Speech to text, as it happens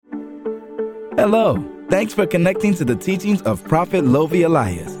Hello. Thanks for connecting to the teachings of Prophet Lovy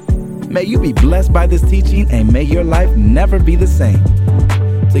Elias. May you be blessed by this teaching and may your life never be the same.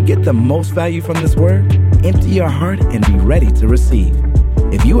 To get the most value from this word, empty your heart and be ready to receive.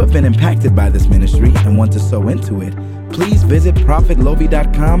 If you have been impacted by this ministry and want to sow into it, please visit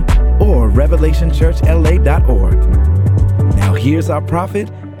prophetlovy.com or revelationchurchla.org. Now here's our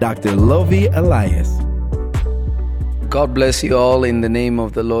prophet, Dr. Lovy Elias. God bless you all in the name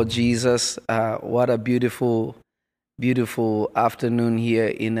of the Lord Jesus. What a beautiful, beautiful afternoon here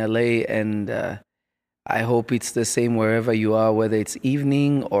in LA, and I hope it's the same wherever you are, whether it's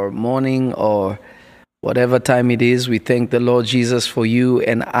evening or morning or whatever time it is. We thank the Lord Jesus for you,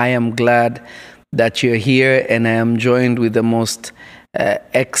 and I am glad that you're here, and I am joined with the most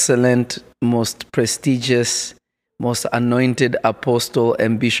excellent, most prestigious, most anointed apostle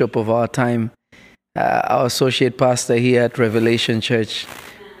and bishop of our time, our associate pastor here at Revelation Church,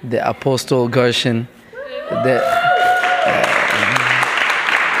 the Apostle Gershon.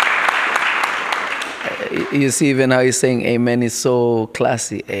 You see even how he's saying amen is so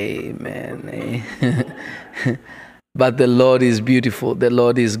classy. Amen. But the Lord is beautiful. The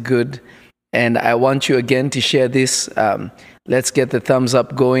Lord is good. And I want you again to share this. Let's get the thumbs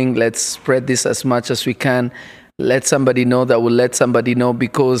up going. Let's spread this as much as we can. Let somebody know that will let somebody know,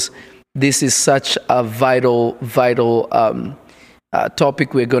 because this is such a vital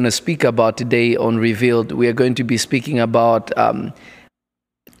topic we're going to speak about today on Revealed. We are going to be speaking about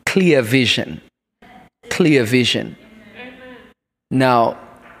clear vision. Clear vision. Now,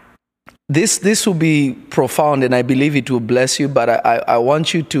 this will be profound, and I believe it will bless you, but I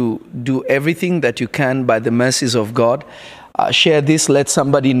want you to do everything that you can by the mercies of God. Share this, let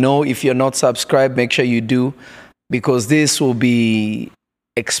somebody know. If you're not subscribed, make sure you do, because this will be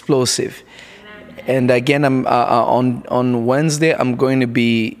explosive. And again, I'm on Wednesday, I'm going to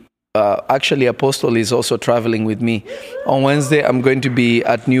be actually, Apostle is also traveling with me. On Wednesday, I'm going to be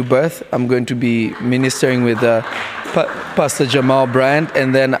at New Birth. I'm going to be ministering with Pastor Jamal Bryant,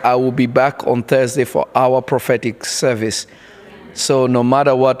 and then I will be back on Thursday for our prophetic service. So no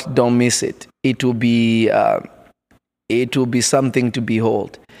matter what, don't miss it. It will be something to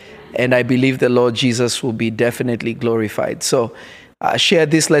behold, and I believe the Lord Jesus will be definitely glorified. So share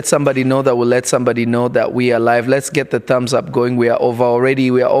this, let somebody know that will let somebody know that we are live. Let's get the thumbs up going. We are over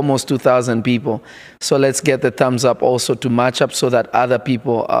already. We are almost 2,000 people. So let's get the thumbs up also to match up so that other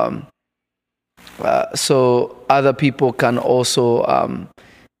people can also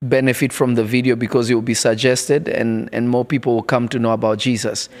benefit from the video, because it will be suggested and more people will come to know about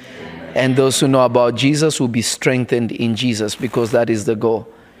Jesus. And those who know about Jesus will be strengthened in Jesus, because that is the goal.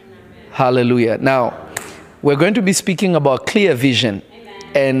 Hallelujah. Now, we're going to be speaking about clear vision,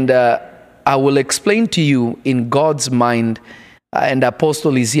 and I will explain to you in God's mind, and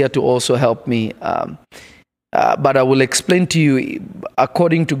Apostle is here to also help me, but I will explain to you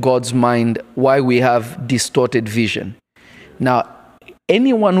according to God's mind why we have distorted vision. Now,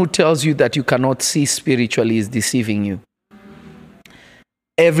 anyone who tells you that you cannot see spiritually is deceiving you.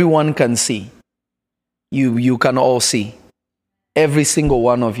 Everyone can see. You can all see. Every single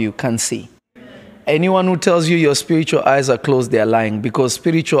one of you can see. Anyone who tells you your spiritual eyes are closed, they are lying, because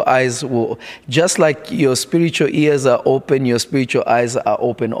spiritual eyes will, just like your spiritual ears are open, your spiritual eyes are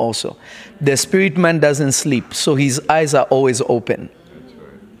open also. The spirit man doesn't sleep, so his eyes are always open.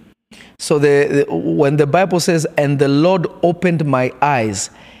 So when the Bible says, and the Lord opened my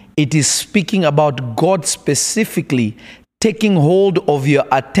eyes, it is speaking about God specifically taking hold of your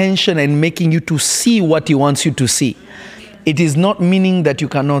attention and making you to see what he wants you to see. It is not meaning that you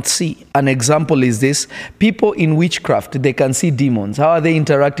cannot see. An example is this. People in witchcraft, they can see demons. How are they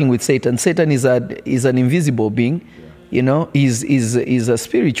interacting with Satan? Satan is an invisible being. You know, he's a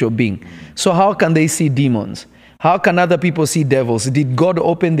spiritual being. So how can they see demons? How can other people see devils? Did God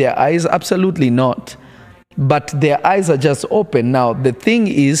open their eyes? Absolutely not. But their eyes are just open. Now, the thing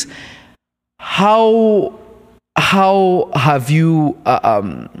is, how have you...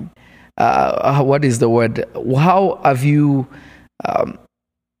 what is the word? How have you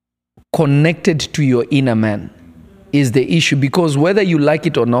connected to your inner man is the issue, because whether you like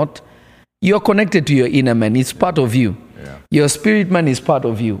it or not, you're connected to your inner man. It's part of you. Yeah. Your spirit man is part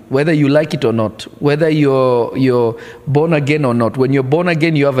of you, whether you like it or not, whether you're born again or not. When you're born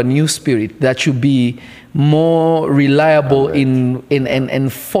again, you have a new spirit that should be more reliable in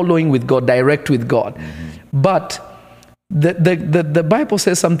following with God, direct with God. Mm-hmm. But the Bible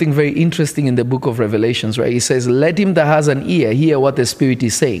says something very interesting in the book of Revelations, right? It says, let him that has an ear hear what the Spirit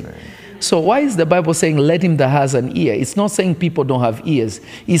is saying. Right. So why is the Bible saying, let him that has an ear? It's not saying people don't have ears.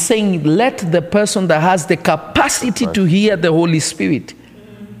 It's saying, let the person that has the capacity to hear the Holy Spirit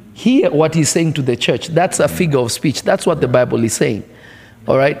hear what he's saying to the church. That's a figure of speech. That's what the Bible is saying.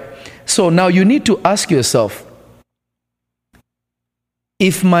 All right? So now you need to ask yourself,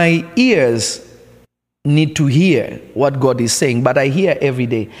 if my ears need to hear what God is saying, but I hear every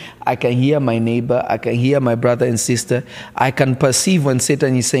day. I can hear my neighbor, I can hear my brother and sister, I can perceive when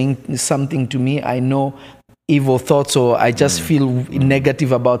Satan is saying something to me. I know evil thoughts, or I just feel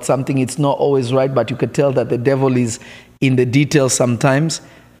negative about something. It's not always right, but you could tell that the devil is in the details sometimes.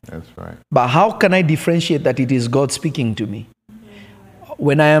 That's right. But how can I differentiate that it is God speaking to me?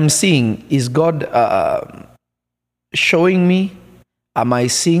 When I am seeing, is God showing me? Am I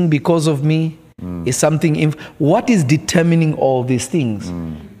seeing because of me? Is something what is determining all these things?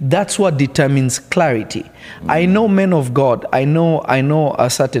 That's what determines clarity. I know men of God. I know a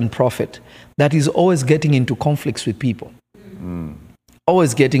certain prophet that is always getting into conflicts with people.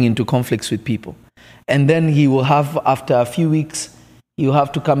 Always getting into conflicts with people. And then he will have, after a few weeks, you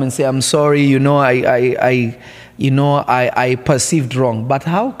have to come and say, I'm sorry, I perceived wrong. But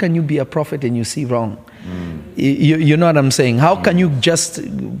how can you be a prophet and you see wrong? You know what I'm saying? How can you just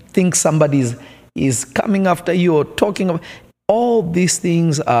think somebody is coming after you or talking about? All these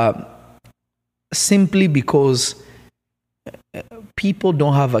things are simply because people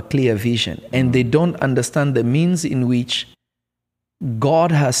don't have a clear vision, and they don't understand the means in which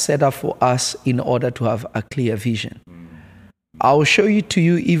God has set up for us in order to have a clear vision. I'll show you to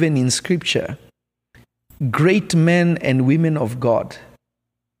you, even in Scripture, great men and women of God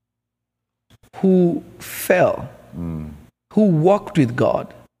who fell, who walked with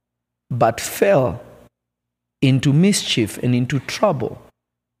God, but fell into mischief and into trouble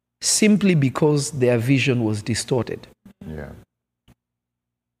simply because their vision was distorted. Yeah.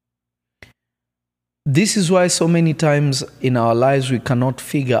 This is why so many times in our lives we cannot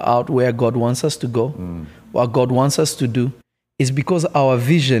figure out where God wants us to go, what God wants us to do, is because our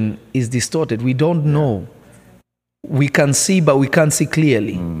vision is distorted. We don't know. We can see, but we can't see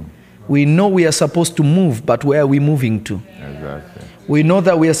clearly. We know we are supposed to move, but where are we moving to? Exactly. We know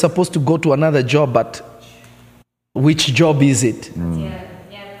that we are supposed to go to another job, but which job is it?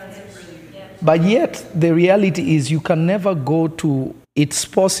 But yet, the reality is you can never go to, it's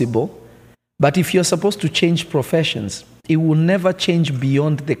possible, but if you're supposed to change professions, it will never change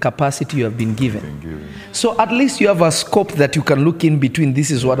beyond the capacity you have been given. So at least you have a scope that you can look in between.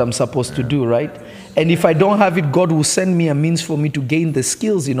 This is what I'm supposed to do, right? And if I don't have it, God will send me a means for me to gain the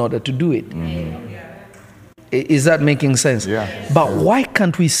skills in order to do it. Is that making sense? Yeah. But why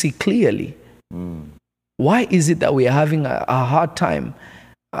can't we see clearly? Why is it that we are having a hard time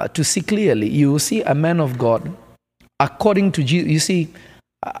to see clearly? You will see a man of God, according to Jesus. You see,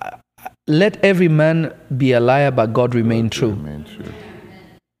 let every man be a liar, but God remain true.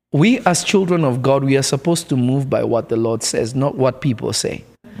 We as children of God, we are supposed to move by what the Lord says, not what people say.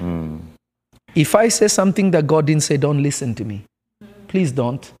 If I say something that God didn't say, don't listen to me. Please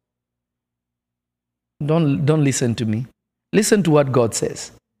don't. Don't listen to me. Listen to what God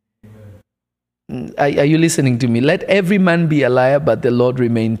says. Are you listening to me? Let every man be a liar, but the Lord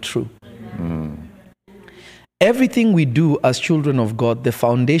remain true. Everything we do as children of God, the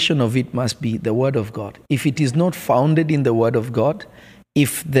foundation of it must be the Word of God. If it is not founded in the Word of God,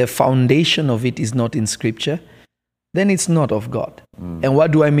 if the foundation of it is not in Scripture, then it's not of God. And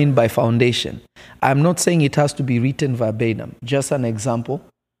what do I mean by foundation? I'm not saying it has to be written verbatim. Just an example.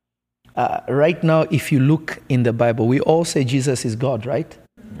 Right now, if you look in the Bible, we all say Jesus is God, right?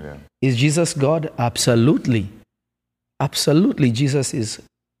 Yeah. Is Jesus God? Absolutely. Absolutely, Jesus is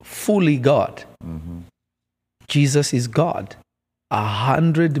fully God. Jesus is God.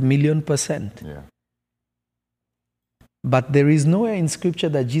 100,000,000%. Yeah. But there is nowhere in Scripture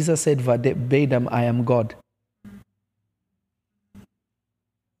that Jesus said verbatim, I am God.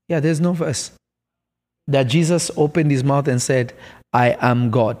 Yeah, there's no verse that Jesus opened his mouth and said, I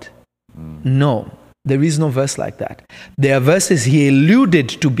am God. No, there is no verse like that. There are verses he alluded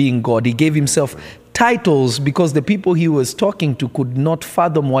to being God. He gave himself titles because the people he was talking to could not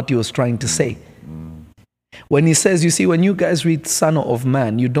fathom what he was trying to say. When he says, you see, when you guys read Son of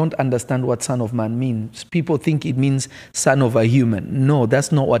Man, you don't understand what Son of Man means. People think it means son of a human. No,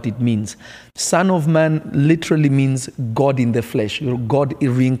 that's not what it means. Son of Man literally means God in the flesh, God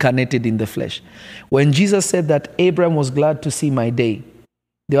reincarnated in the flesh. When Jesus said that Abraham was glad to see my day,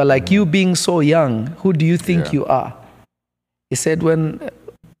 they were like, you being so young, who do you think you are? He said,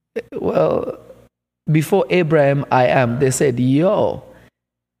 before Abraham, I am. They said, yo.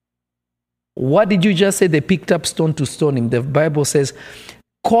 What did you just say? They picked up stone to stone him. The Bible says,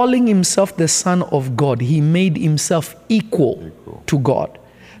 calling himself the Son of God, he made himself equal to God.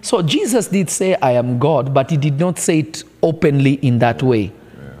 So Jesus did say, I am God, but he did not say it openly in that way.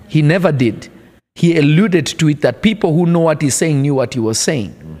 He never did. He alluded to it that people who know what he's saying knew what he was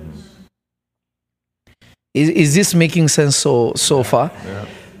saying. Is this making sense so far? Yeah.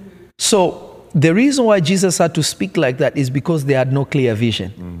 So the reason why Jesus had to speak like that is because they had no clear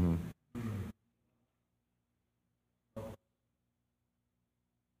vision.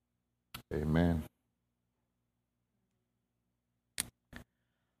 Amen.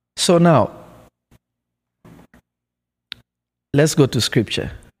 So now, let's go to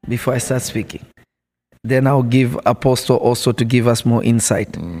scripture before I start speaking. Then I'll give Apostle also to give us more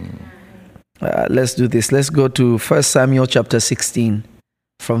insight. Let's do this. Let's go to 1 Samuel chapter 16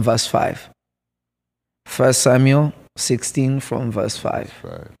 from verse 5. 1 Samuel 16 from verse 5.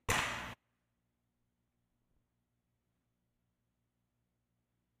 Right.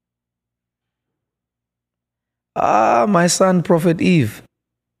 My son, Prophet Eve.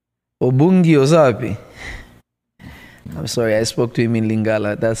 Obungi Ozapi. I'm sorry, I spoke to him in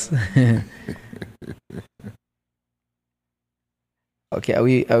Lingala. That's okay.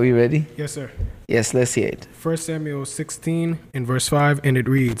 Are we ready? Yes, sir. Yes, let's hear it. 1 Samuel 16 in verse 5, and it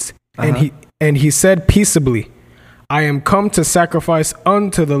reads, And he said peaceably, I am come to sacrifice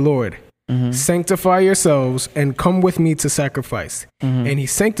unto the Lord. Sanctify yourselves and come with me to sacrifice. And he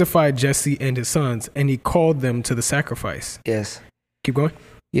sanctified Jesse and his sons, and he called them to the sacrifice. Yes. Keep going.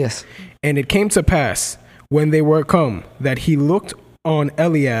 Yes. And it came to pass, when they were come, that he looked on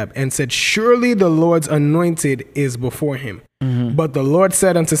Eliab and said, Surely the Lord's anointed is before him. But the Lord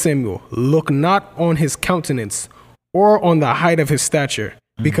said unto Samuel, Look not on his countenance or on the height of his stature,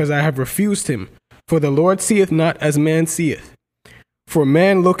 because I have refused him. For the Lord seeth not as man seeth. For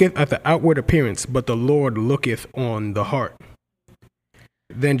man looketh at the outward appearance, but the Lord looketh on the heart.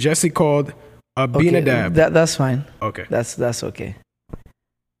 Then Jesse called Abinadab. Okay, that's fine. Okay. That's okay.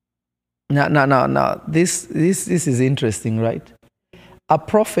 Now, this is interesting, right? A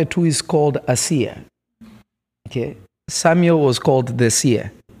prophet who is called a seer. Okay, Samuel was called the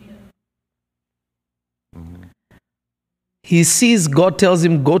seer. He sees God tells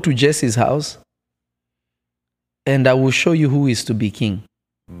him, go to Jesse's house, and I will show you who is to be king.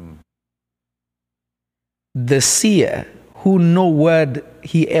 The seer, who no word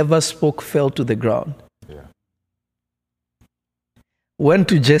he ever spoke fell to the ground, went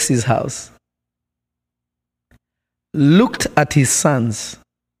to Jesse's house, looked at his sons,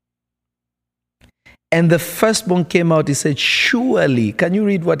 and the firstborn came out. He said, surely, can you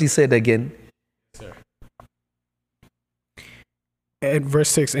read what he said again? Sir. At verse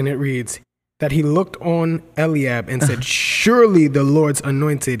 6, and it reads, that he looked on Eliab and said, surely the Lord's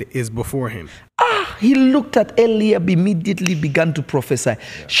anointed is before him. He looked at Eliab, immediately began to prophesy.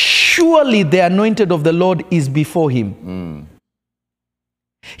 Surely the anointed of the Lord is before him.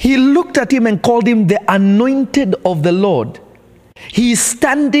 He looked at him and called him the anointed of the Lord. He is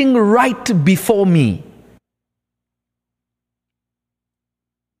standing right before me.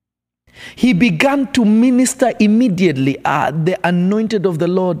 He began to minister immediately. The anointed of the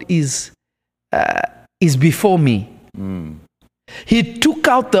Lord is before me. He took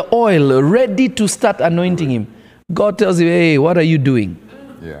out the oil, ready to start anointing him. God tells him, hey, what are you doing?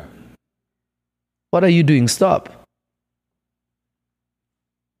 Yeah. What are you doing? Stop.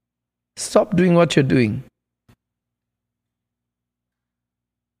 Stop doing what you're doing.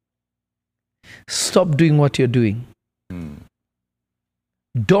 Stop doing what you're doing.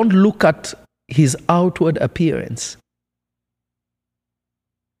 Don't look at his outward appearance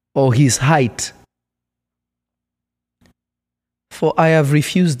or his height, for I have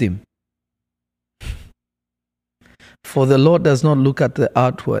refused him. For the Lord does not look at the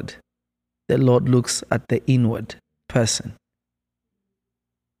outward, the Lord looks at the inward person.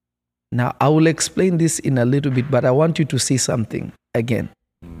 Now, I will explain this in a little bit, but I want you to see something again.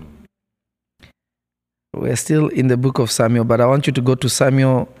 We're still in the book of Samuel, but I want you to go to 1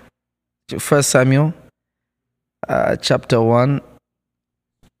 Samuel, chapter 1.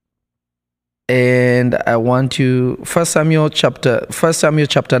 And I want you, 1 Samuel chapter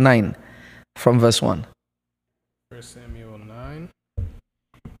 9, from verse 1. 1 Samuel 9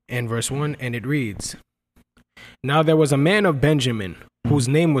 and verse 1, and it reads, Now there was a man of Benjamin, whose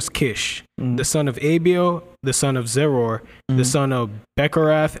name was Kish, the son of Abiel, the son of Zeror, the son of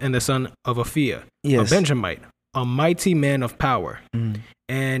Bechorath, and the son of Aphiah, a Benjamite, a mighty man of power.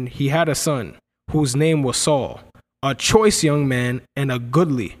 And he had a son, whose name was Saul, a choice young man and a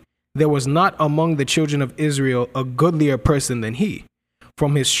goodly. There was not among the children of Israel a goodlier person than he.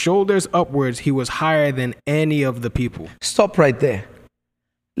 From his shoulders upwards, he was higher than any of the people. Stop right there.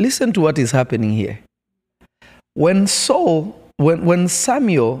 Listen to what is happening here. When Samuel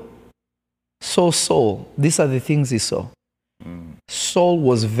saw Saul, these are the things he saw. Saul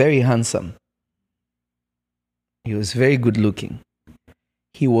was very handsome. He was very good looking.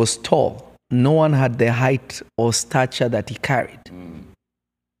 He was tall. No one had the height or stature that he carried.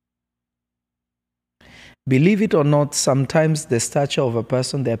 Believe it or not, sometimes the stature of a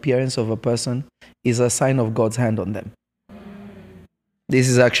person, the appearance of a person, is a sign of God's hand on them. This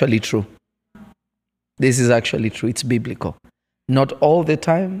is actually true. This is actually true. It's biblical. Not all the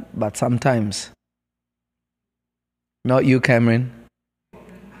time, but sometimes. Not you, Cameron.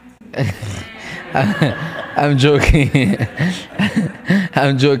 I'm joking.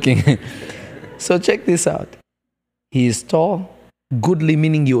 I'm joking. So check this out. He is tall, goodly,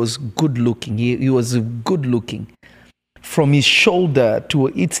 meaning he was good looking. He was good looking. From his shoulder to,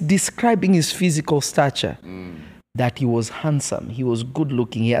 it's describing his physical stature. That he was handsome, he was good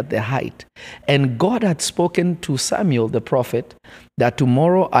looking, he had the height. And God had spoken to Samuel the prophet that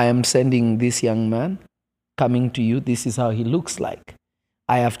tomorrow I am sending this young man coming to you. This is how he looks like.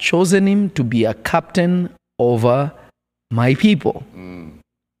 I have chosen him to be a captain over my people.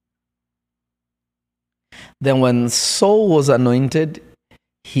 Then when Saul was anointed,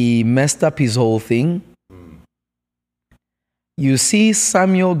 he messed up his whole thing. You see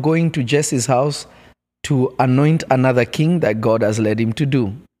Samuel going to Jesse's house to anoint another king that God has led him to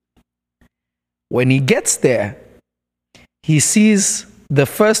do. When he gets there, he sees the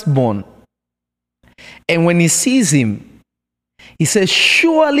firstborn. And when he sees him, he says,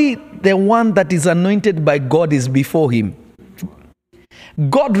 surely the one that is anointed by God is before him.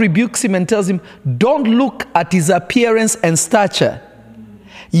 God rebukes him and tells him, don't look at his appearance and stature.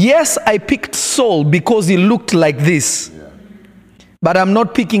 Yes, I picked Saul because he looked like this. But I'm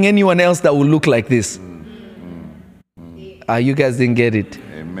not picking anyone else that will look like this. You guys didn't get it.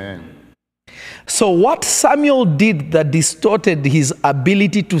 Amen. So what Samuel did that distorted his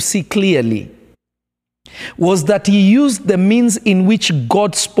ability to see clearly was that he used the means in which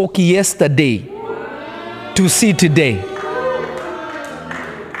God spoke yesterday to see today.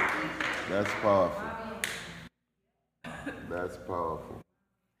 That's powerful. That's powerful.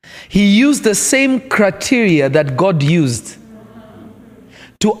 He used the same criteria that God used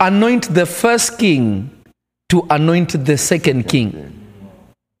to anoint the first king to anoint the second king.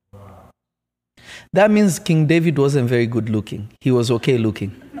 That means King David wasn't very good looking. He was okay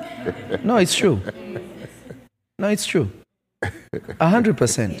looking. No, it's true. No, it's true.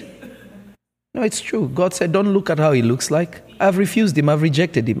 100%. No, it's true. God said, don't look at how he looks like. I've refused him. I've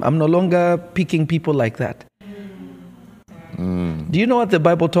rejected him. I'm no longer picking people like that. Do you know what the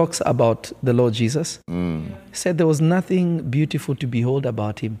Bible talks about the Lord Jesus? He said there was nothing beautiful to behold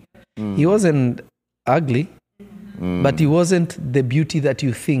about him. He wasn't ugly, but he wasn't the beauty that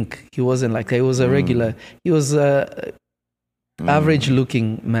you think. He wasn't like that. He was a regular, he was a average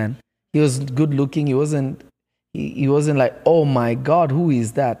looking man. He was good looking. He wasn't like, oh my God, who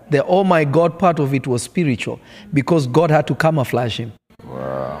is that? The oh my God part of it was spiritual because God had to camouflage him.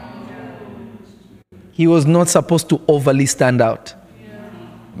 Wow. He was not supposed to overly stand out.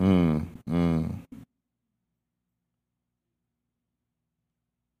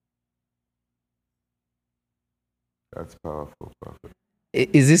 That's powerful, prophet.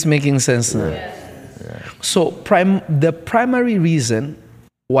 Is this making sense now? Yeah. So the primary reason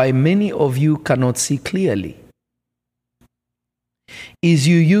why many of you cannot see clearly is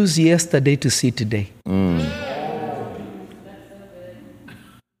you use yesterday to see today.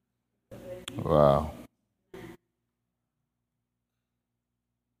 Wow.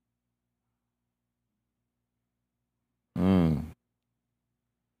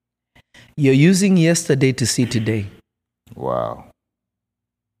 You're using yesterday to see today. Wow.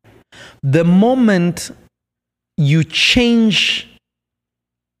 The moment you change,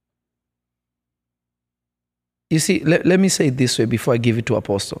 you see, let me say it this way before I give it to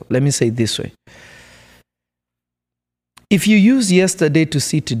Apostle. Let me say it this way. If you use yesterday to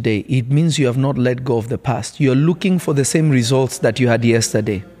see today, it means you have not let go of the past. You're looking for the same results that you had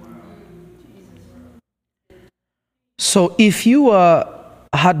yesterday. So if you are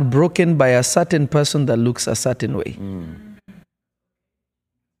heartbroken by a certain person that looks a certain way,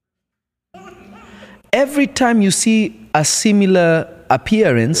 every time you see a similar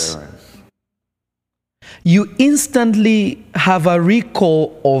appearance, you instantly have a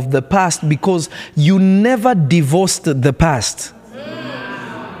recall of the past because you never divorced the past.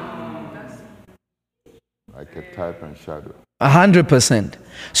 Like a type and shadow. 100%.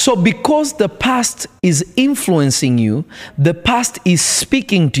 So because the past is influencing you, the past is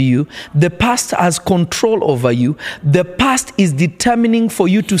speaking to you, the past has control over you, the past is determining for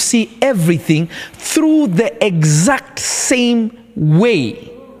you to see everything through the exact same way.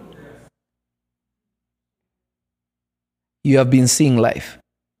 you have been seeing life.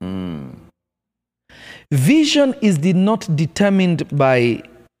 Vision is not determined by...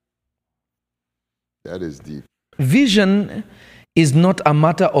 That is deep. Vision is not a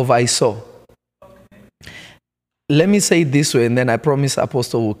matter of I saw. Let me say it this way, and then I promise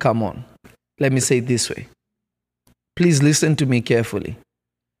Apostle will come on. Let me say it this way. Please listen to me carefully.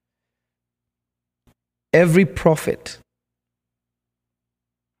 Every prophet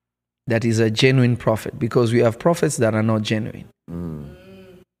that is a genuine prophet, because we have prophets that are not genuine.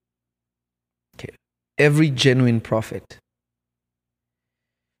 Okay. Every genuine prophet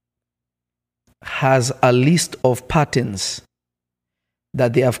has a list of patterns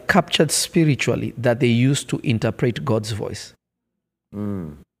that they have captured spiritually that they use to interpret God's voice.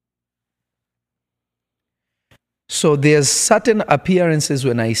 So there's certain appearances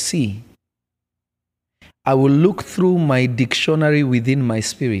when I see, I will look through my dictionary within my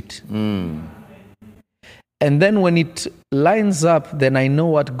spirit. And then when it lines up, then I know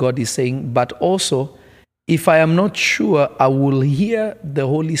what God is saying. But also, if I am not sure, I will hear the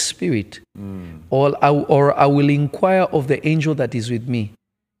Holy Spirit. Or I will inquire of the angel that is with me.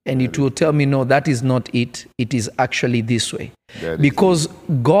 And it will tell me, no, that is not it. It is actually this way. Because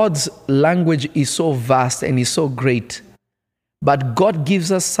God's language is so vast and is so great. But God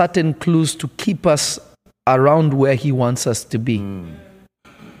gives us certain clues to keep us around where He wants us to be.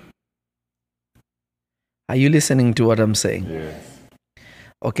 Are you listening to what I'm saying? Yes.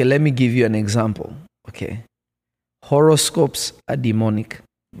 Okay, let me give you an example. Okay. Horoscopes are demonic.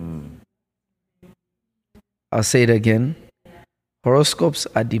 I'll say it again. Horoscopes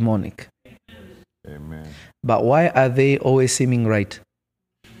are demonic. Amen. But why are they always seeming right?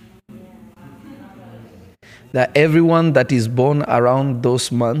 That everyone that is born around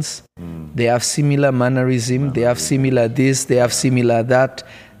those months, they have similar mannerism, they have similar this, they have similar that.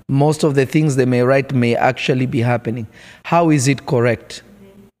 Most of the things they may write may actually be happening. How is it correct?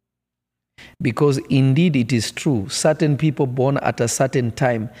 Because indeed it is true. Certain people born at a certain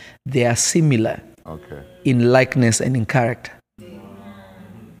time, they are similar in likeness and in character.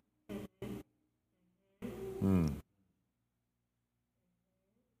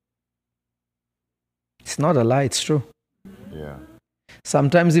 It's not a lie, it's true. Yeah.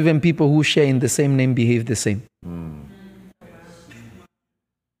 Sometimes even people who share in the same name behave the same.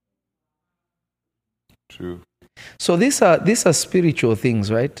 True. So these are spiritual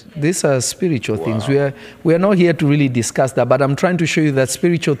things, right? These are spiritual things. We are not here to really discuss that, but I'm trying to show you that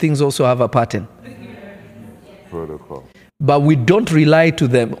spiritual things also have a pattern. Protocol. But we don't rely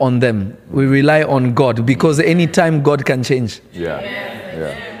on them. We rely on God, because anytime God can change. Yeah.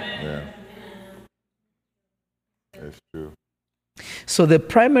 That's true. So the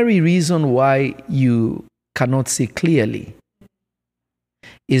primary reason why you cannot see clearly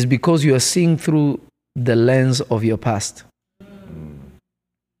is because you are seeing through the lens of your past.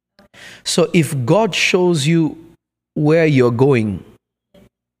 So if God shows you where you're going,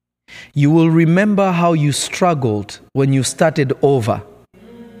 you will remember how you struggled when you started over.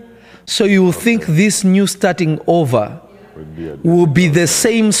 So you will think this new starting over will be the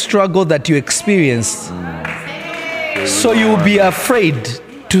same struggle that you experienced. So you will be afraid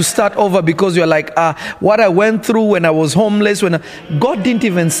to start over because you're like, what I went through when I was homeless. God didn't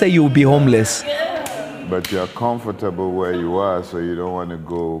even say you will be homeless. But you're comfortable where you are, so you don't want to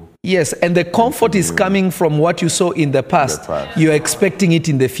go. Yes, and the comfort is coming from what you saw in the past. You're expecting it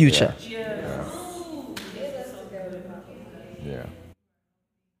in the future. Yeah.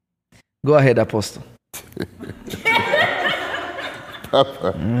 Go ahead, Apostle.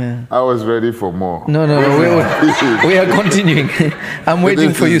 Papa, I was ready for more. No. We are continuing. I'm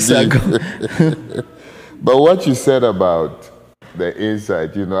waiting for you, sir. But what you said about the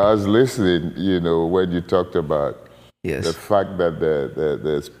insight, I was listening, when you talked about the fact that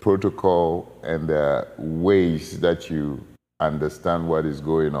there's protocol and there are ways that you understand what is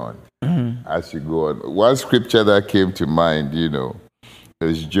going on as you go on. One scripture that came to mind,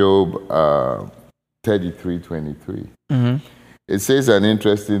 is Job 33:23. It says an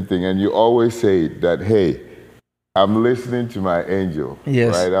interesting thing, and you always say that, hey, I'm listening to my angel,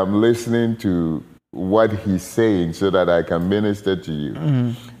 right? I'm listening to what he's saying so that I can minister to you.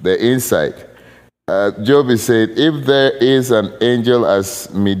 The insight. Job is saying, if there is an angel as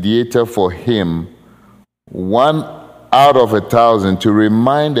mediator for him, 1 out of 1,000 to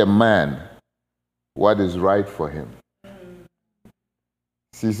remind a man what is right for him.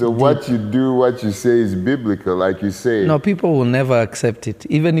 See, so what you do, what you say is biblical, like you say. No, people will never accept it.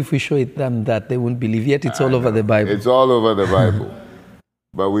 Even if we show them that, they won't believe. Yet it's all over the Bible. It's all over the Bible.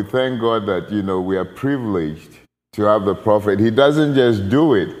 But we thank God that, we are privileged to have the prophet. He doesn't just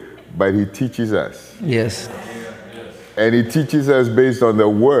do it, but he teaches us. Yes. And he teaches us based on the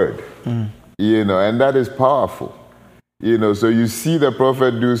word, and that is powerful. So you see the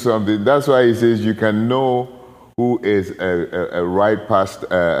prophet do something. That's why he says you can know who is a right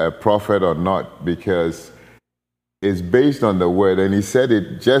prophet or not, because it's based on the word. And he said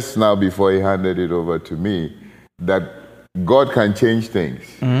it just now before he handed it over to me, that God can change things.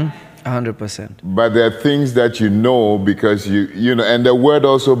 100%. But there are things that you know because you know, and the word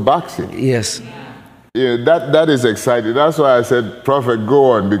also backs it. Yes. That is exciting. That's why I said, Prophet,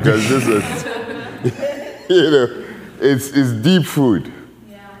 go on, because this is, it's deep food.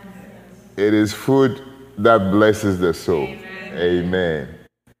 It is food that blesses the soul. Amen.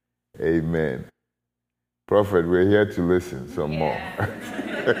 Amen. Prophet, we're here to listen some more.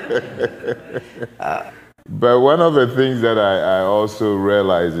 But one of the things that I also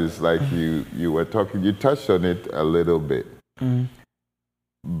realize is, like you were talking, you touched on it a little bit.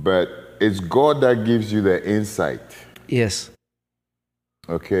 But it's God that gives you the insight. Yes.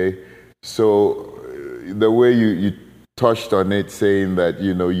 Okay? So the way you touched on it, saying that,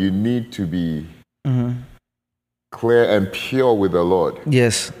 you need to be clear and pure with the Lord.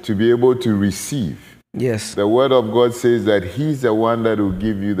 Yes. To be able to receive. Yes. The word of God says that he's the one that will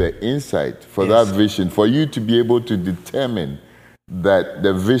give you the insight for that vision, for you to be able to determine that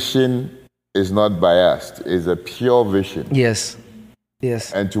the vision is not biased, is a pure vision. Yes.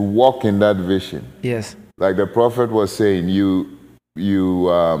 Yes. And to walk in that vision. Yes. Like the prophet was saying, you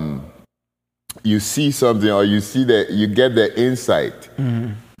see something, or you get the insight,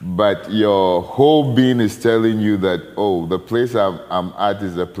 but your whole being is telling you that, the place I'm at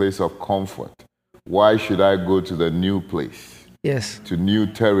is a place of comfort. Why should I go to the new place? Yes. To new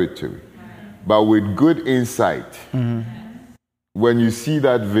territory. But with good insight, when you see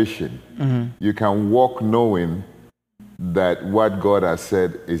that vision, you can walk knowing that what God has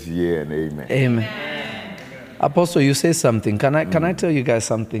said is yea and amen. Amen. Apostle, you say something. Can I tell you guys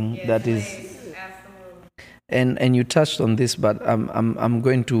something that is? And you touched on this, but I'm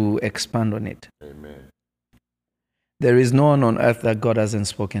going to expand on it. Amen. There is no one on earth that God hasn't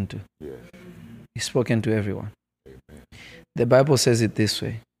spoken to. Yes. He's spoken to everyone. Amen. The Bible says it this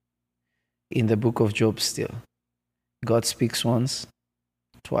way. In the book of Job still. God speaks once,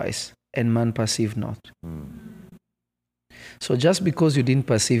 twice, and man perceive not. So just because you didn't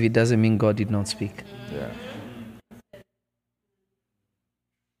perceive it doesn't mean God did not speak. Yeah.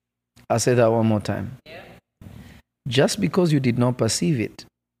 I'll say that one more time. Just because you did not perceive it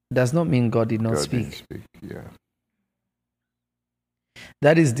does not mean God did not speak. Yeah.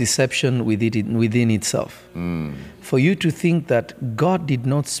 That is deception within itself. For you to think that God did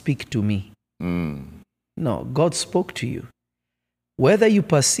not speak to me. No, God spoke to you. Whether you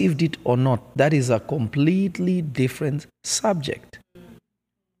perceived it or not, that is a completely different subject.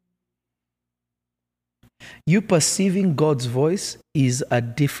 You perceiving God's voice is a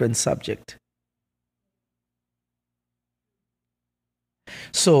different subject.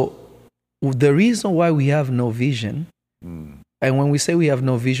 So, the reason why we have no vision, and when we say we have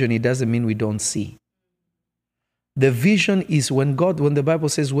no vision, it doesn't mean we don't see. The vision is when the Bible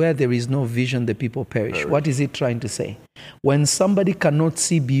says where there is no vision, the people perish. What is it trying to say? When somebody cannot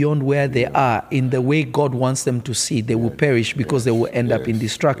see beyond where they are in the way God wants them to see, they will perish because they will end up in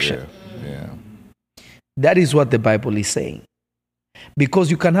destruction. Yeah. That is what the Bible is saying. Because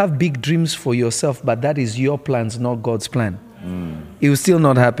you can have big dreams for yourself, but that is your plans, not God's plan. It will still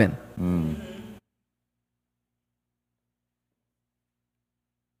not happen.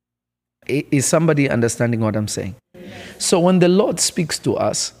 Is somebody understanding what I'm saying? So when the Lord speaks to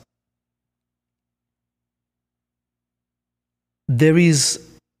us, there is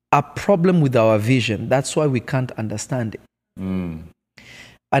a problem with our vision. That's why we can't understand it.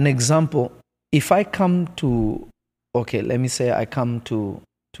 An example, if I come to, let me say I come to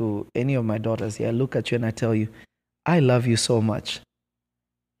any of my daughters here, I look at you and I tell you, I love you so much.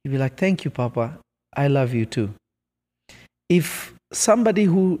 You'll be like, thank you, Papa. I love you too. If somebody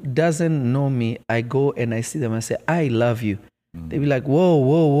who doesn't know me, I go and I see them and say, I love you. They'll be like,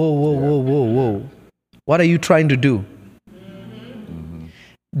 whoa. What are you trying to do?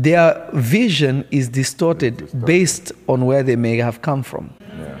 Their vision is distorted based on where they may have come from.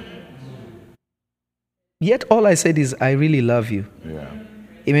 Yet all I said is, I really love you.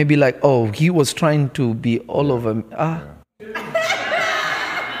 It may be like, he was trying to be all over me.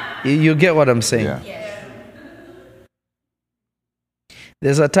 You get what I'm saying?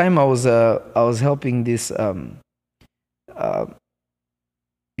 There's a time I was helping this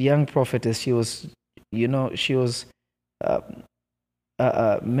young prophetess. She was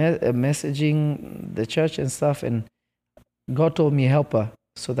messaging the church and stuff, and God told me help her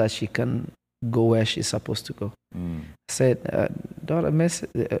so that she can go where she's supposed to go. I said, daughter,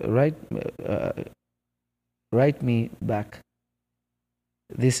 write me back.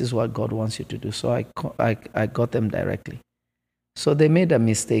 This is what God wants you to do. So I got them directly. So they made a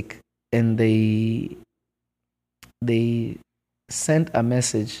mistake, and they sent a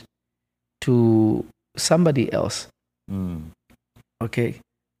message to somebody else. Okay,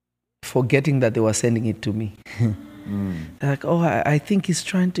 forgetting that they were sending it to me. They're like, oh, I think he's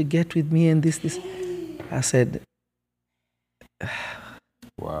trying to get with me and this. I said,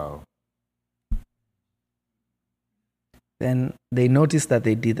 wow. Then they noticed that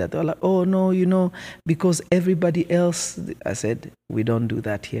they did that. They were like, oh, no, because everybody else. I said, we don't do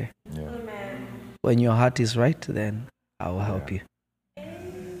that here. Yeah. When your heart is right, then I will help you.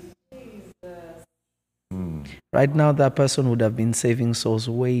 Right now, that person would have been saving souls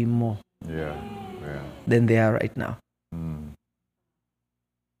way more than they are right now.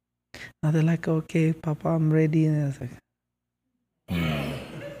 Now they're like, okay, Papa, I'm ready. And I was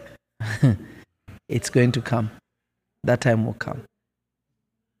like, it's going to come. That time will come.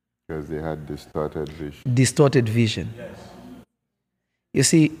 Because they had distorted vision. Distorted vision. Yes. You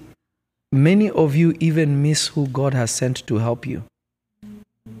see, many of you even miss who God has sent to help you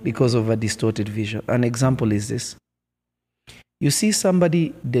because of a distorted vision. An example is this. You see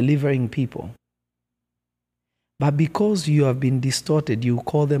somebody delivering people, but because you have been distorted, you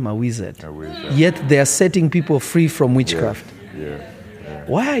call them a wizard. Yet they are setting people free from witchcraft. Yeah.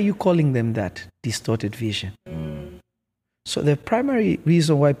 Why are you calling them that? Distorted vision. So the primary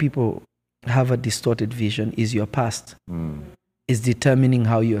reason why people have a distorted vision is your past. Is determining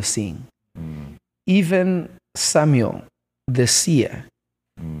how you're seeing. Even Samuel, the seer,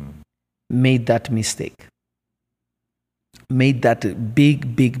 made that mistake. Made that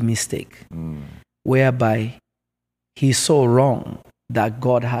big mistake. Whereby he saw wrong that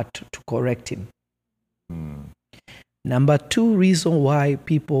God had to correct him. Number 2 reason why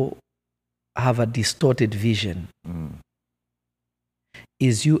people have a distorted vision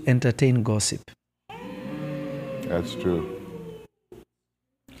is you entertain gossip. That's true.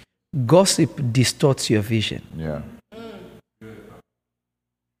 Gossip distorts your vision. Yeah.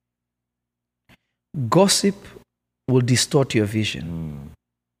 Gossip will distort your vision.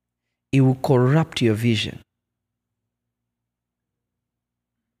 It will corrupt your vision.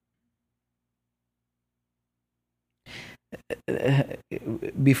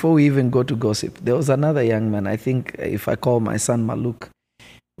 Before we even go to gossip, there was another young man. I think if I call my son Maluk,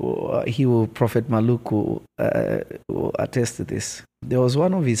 Prophet Maluk will attest to this. There was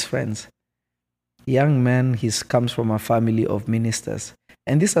one of his friends, young man. He comes from a family of ministers,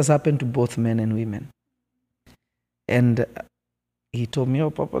 and this has happened to both men and women. And he told me, "Oh,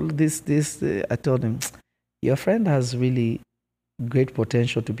 Papa, this." I told him, "Your friend has really great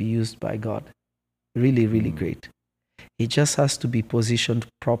potential to be used by God. Really, really great. He just has to be positioned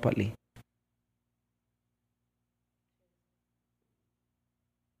properly."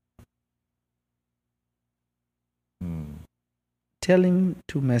 Tell him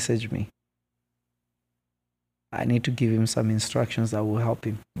to message me. I need to give him some instructions that will help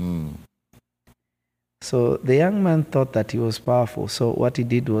him. So the young man thought that he was powerful. So what he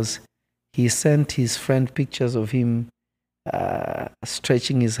did was he sent his friend pictures of him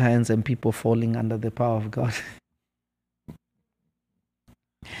stretching his hands and people falling under the power of God.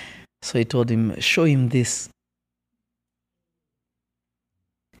 So he told him, show him this.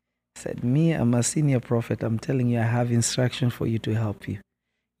 He said, me, I'm a senior prophet. I'm telling you, I have instruction for you to help you.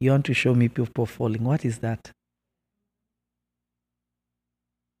 You want to show me people falling. What is that?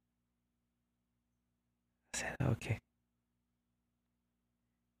 I said, okay.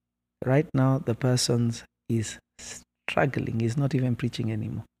 Right now, the person is struggling. He's not even preaching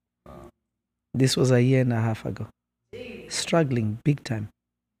anymore. This was 1.5 years ago. Struggling big time.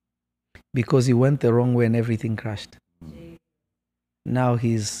 Because he went the wrong way and everything crashed. Now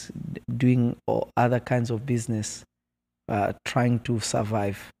he's doing other kinds of business, trying to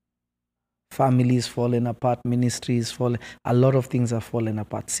survive. Families falling apart, ministries falling. A lot of things are falling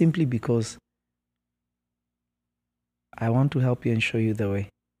apart simply because I want to help you and show you the way.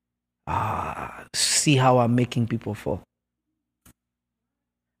 See how I'm making people fall.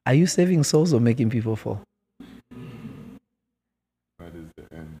 Are you saving souls or making people fall? What is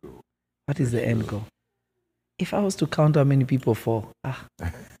the end goal? What is the end goal? If I was to count how many people fall,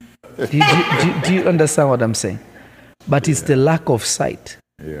 do you understand what I'm saying? But it's the lack of sight.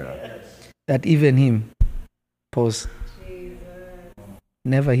 Yeah. That even him, pause,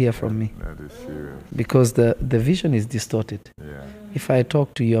 never hear from me. That is serious. Because the vision is distorted. Yeah. If I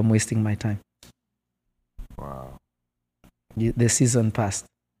talk to you, I'm wasting my time. Wow. The season passed.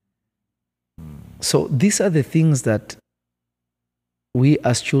 So these are the things that we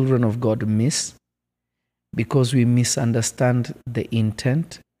as children of God miss because we misunderstand the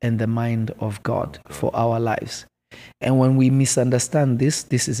intent and the mind of God for our lives. And when we misunderstand this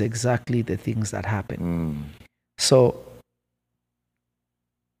is exactly the things that happen. So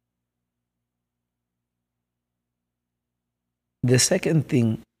the second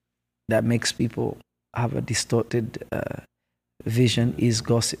thing that makes people have a distorted vision is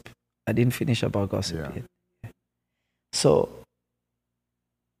gossip. I didn't finish about gossip yet. So,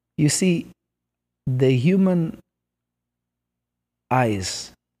 you see, the human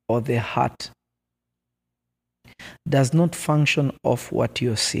eyes or the heart does not function off what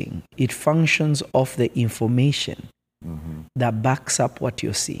you're seeing. It functions off the information that backs up what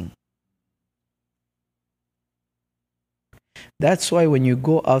you're seeing. That's why when you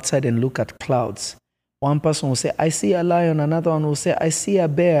go outside and look at clouds, one person will say, I see a lion. Another one will say, I see a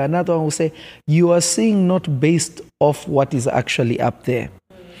bear. Another one will say, you are seeing not based off what is actually up there.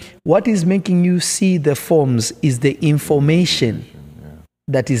 What is making you see the forms is the information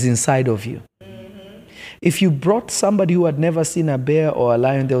that is inside of you. If you brought somebody who had never seen a bear or a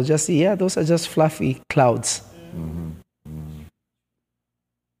lion, they'll just say, yeah, those are just fluffy clouds.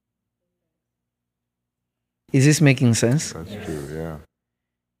 Is this making sense? That's true, yeah.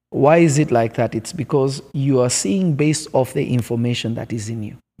 Why is it like that? It's because you are seeing based off the information that is in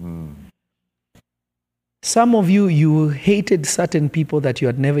you. Some of you hated certain people that you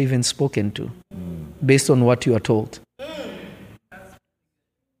had never even spoken to based on what you are told.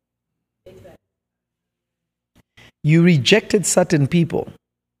 You rejected certain people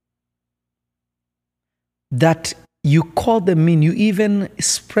that you called them in. You even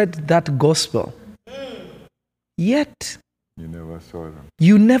spread that gospel. Yet, you never saw them.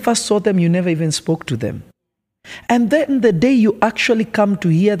 You never saw them. You never even spoke to them. And then the day you actually come to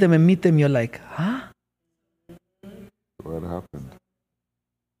hear them and meet them, you're like, huh? What happened?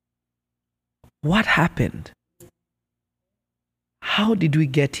 What happened? How did we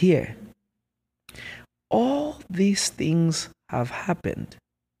get here? All these things have happened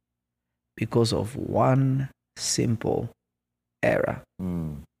because of one simple error.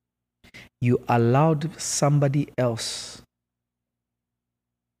 You allowed somebody else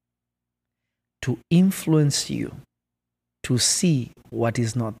to influence you to see what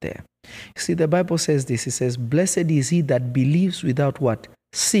is not there. You see, the Bible says this. It says, blessed is he that believes without what?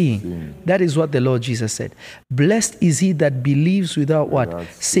 Seeing. That is what the Lord Jesus said. Blessed is he that believes without what?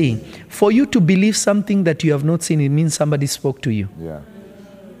 Seeing. For you to believe something that you have not seen, it means somebody spoke to you. Yeah.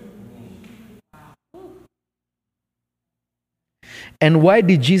 And why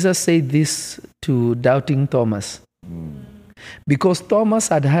did Jesus say this to doubting Thomas? Because Thomas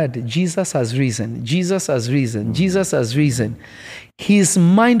had heard, Jesus has risen, Jesus has risen, Jesus has risen. His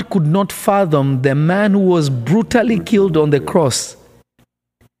mind could not fathom the man who was brutally killed on the cross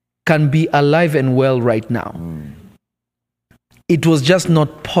can be alive and well right now. It was just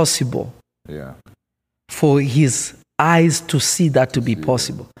not possible for his eyes to see that to be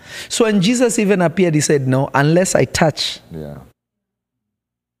possible. So when Jesus even appeared, he said, no, unless I touch.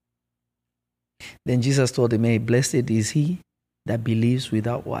 Then Jesus told him, hey, blessed is he that believes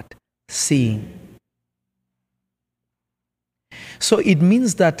without what? Seeing. So it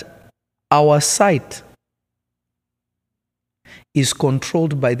means that our sight is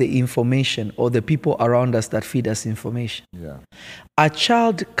controlled by the information or the people around us that feed us information. A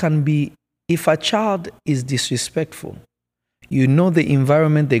child can be, if a child is disrespectful, you know the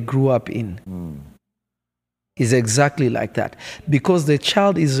environment they grew up in is exactly like that, because the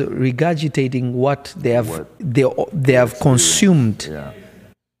child is regurgitating what they have consumed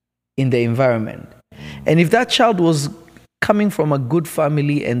in the environment. And if that child was coming from a good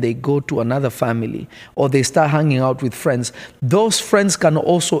family and they go to another family or they start hanging out with friends, those friends can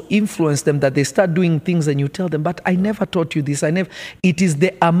also influence them that they start doing things and you tell them, but I never taught you this. It is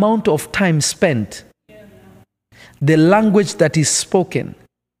the amount of time spent, the language that is spoken,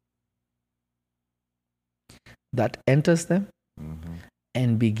 that enters them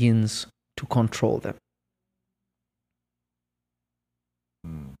and begins to control them.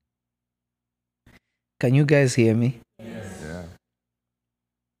 Can you guys hear me? Yes. Yeah.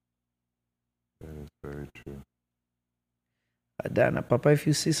 That is very true. Dana, Papa, if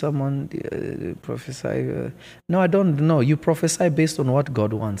you see someone prophesy, no, I don't know. You prophesy based on what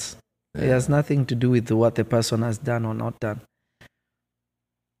God wants. It has nothing to do with what the person has done or not done.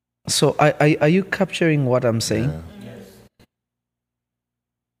 So are you capturing what I'm saying?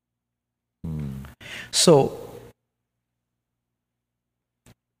 So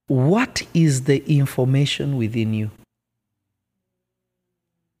what is the information within you?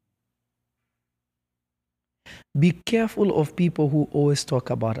 Be careful of people who always talk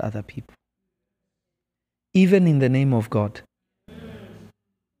about other people, even in the name of God.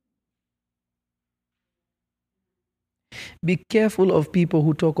 Be careful of people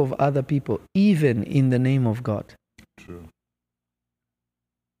who talk of other people, even in the name of God. True.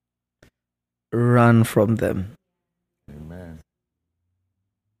 Run from them. Amen.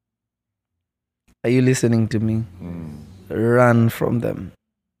 Are you listening to me? Run from them.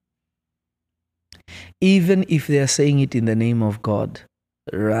 Even if they are saying it in the name of God,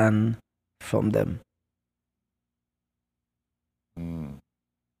 run from them.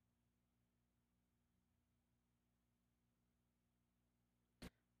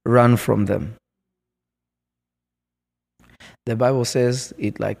 Run from them. The Bible says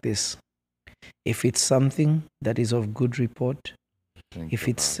it like this. If it's something that is of good report, if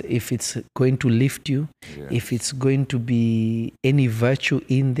it's going to lift you, if it's going to be any virtue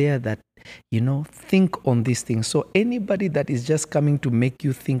in there that, think on these things. So anybody that is just coming to make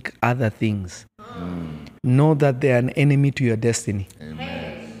you think other things, know that they are an enemy to your destiny.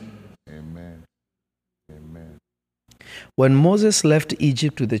 Amen. Amen. Amen. When Moses left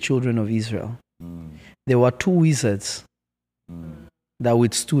Egypt with the children of Israel, there were 2 wizards that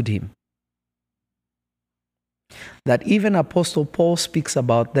withstood him. That even Apostle Paul speaks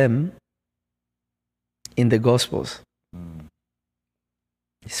about them in the Gospels.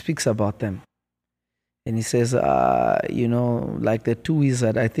 He speaks about them. And he says, like the 2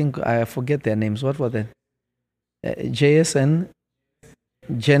 wizards, I think, I forget their names. What were they? Jannes and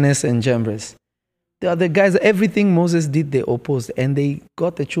Jambres. They are the guys, everything Moses did, they opposed. And they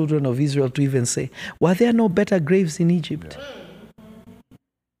got the children of Israel to even say, were there no better graves in Egypt? Yeah.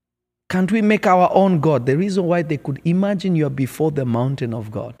 Can't we make our own God? The reason why they could imagine you are before the mountain of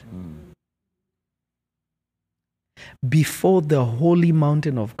God. Before the holy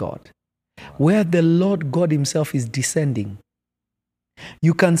mountain of God. Where the Lord God himself is descending.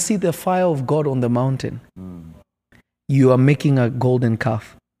 You can see the fire of God on the mountain. You are making a golden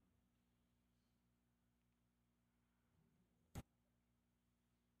calf.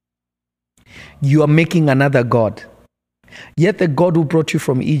 You are making another God. Yet the God who brought you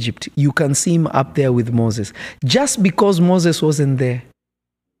from Egypt, you can see him up there with Moses. Just because Moses wasn't there,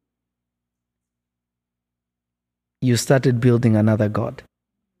 you started building another God.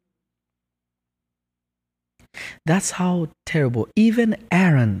 That's how terrible. Even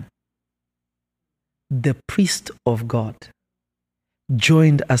Aaron, the priest of God,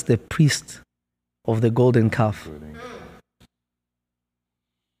 joined as the priest of the golden calf.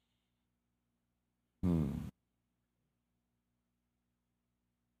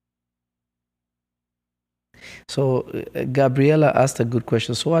 So Gabriela asked a good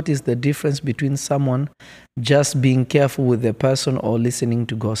question. So what is the difference between someone just being careful with their person or listening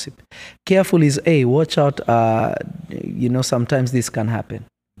to gossip? Careful is, watch out, sometimes this can happen.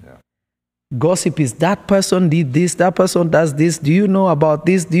 Yeah. Gossip is that person did this, that person does this. Do you know about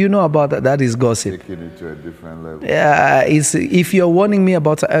this? Do you know about that? That is gossip. Taking it to a different level. Yeah, if you're warning me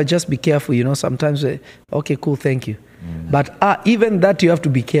about just be careful, sometimes, okay, cool, thank you. But even that you have to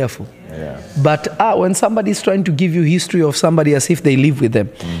be careful. Yeah. But when somebody is trying to give you history of somebody as if they live with them,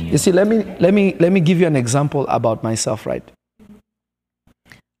 you see, let me give you an example about myself, right?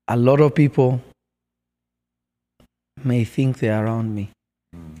 A lot of people may think they're around me,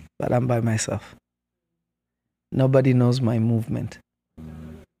 but I'm by myself. Nobody knows my movement.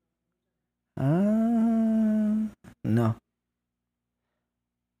 No.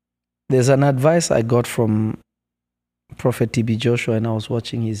 There's an advice I got from Prophet TB Joshua, and I was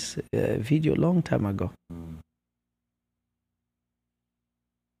watching his video a long time ago.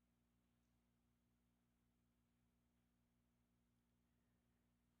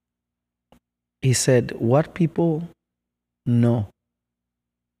 He said, what people know,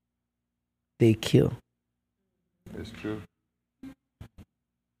 they kill. It's true.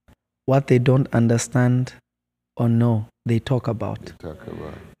 What they don't understand or know, they talk about.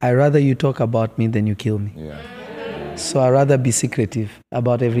 I'd rather you talk about me than you kill me. Yeah. So I'd rather be secretive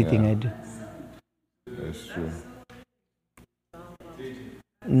about everything I do. That's true.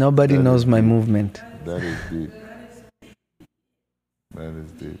 Nobody knows my movement. That is deep. That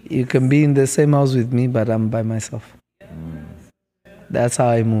is deep. You can be in the same house with me, but I'm by myself. That's how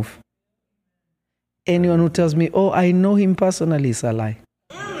I move. Anyone who tells me, I know him personally, is a lie.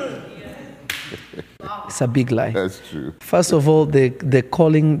 It's a big lie. That's true. First of all, the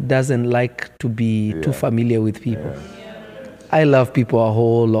calling doesn't like to be too familiar with people. Yeah. I love people a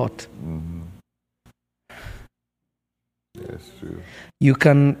whole lot. That's true. You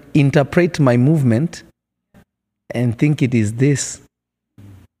can interpret my movement and think it is this.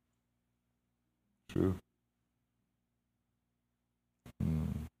 True.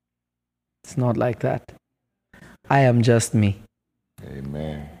 It's not like that. I am just me.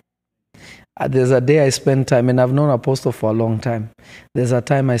 Amen. There's a day I spend time, and I've known Apostle for a long time. There's a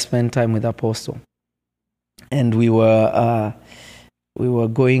time I spent time with Apostle, and we were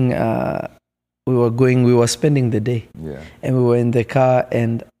spending the day. Yeah. And we were in the car,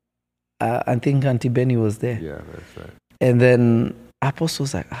 and I think Auntie Benny was there. Yeah, that's right. And then Apostle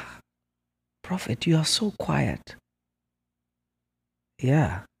was like, Prophet, you are so quiet.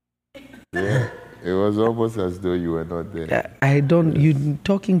 Yeah. Yeah. It was almost as though you were not there. You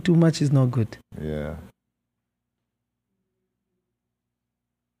talking too much is not good. Yeah.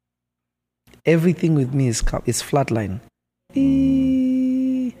 Everything with me is flatline.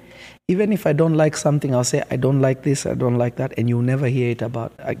 Even if I don't like something, I'll say, I don't like this, I don't like that, and you'll never hear it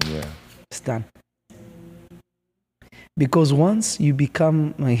about. It's done. Because once you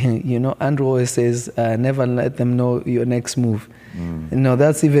become, Andrew always says, never let them know your next move. No,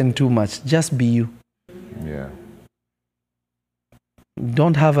 that's even too much. Just be you. Yeah.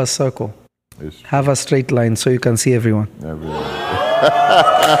 Don't have a circle. Have a straight line so you can see everyone.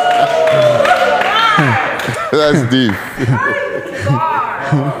 That's deep.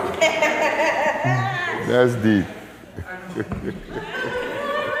 That's deep.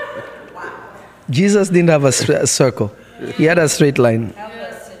 Jesus didn't have a circle. He had a straight line.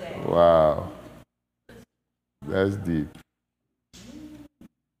 Wow. That's deep.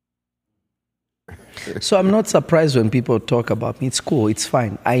 So I'm not surprised when people talk about me. It's cool. It's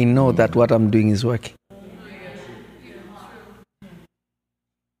fine. I know that what I'm doing is working.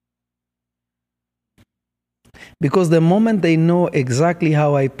 Because the moment they know exactly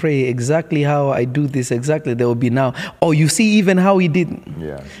how I pray, exactly how I do this, exactly, they will be now, you see even how he did.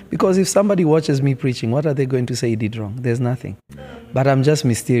 Yeah. Because if somebody watches me preaching, what are they going to say he did wrong? There's nothing. Yeah. But I'm just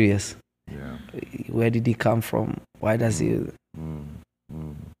mysterious. Yeah. Where did he come from? Why does he...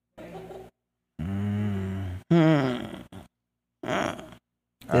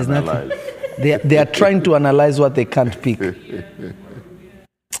 There's nothing. They are trying to analyze what they can't pick.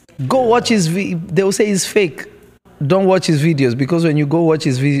 Go watch his they will say he's fake. Don't watch his videos, because when you go watch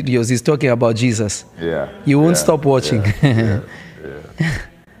his videos, he's talking about Jesus. Yeah. You won't stop watching. Yeah.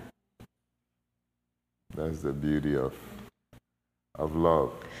 That's the beauty of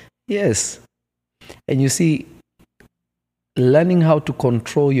love. Yes. And you see, learning how to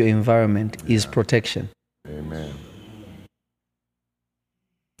control your environment is protection. Amen.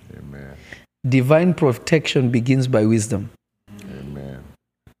 Amen. Divine protection begins by wisdom. Amen.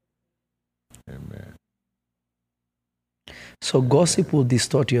 Amen. So gossip will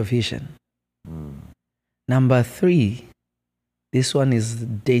distort your vision. Number 3, this one is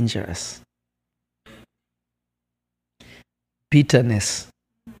dangerous. Bitterness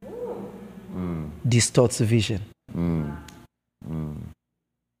distorts vision.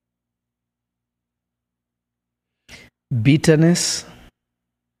 Bitterness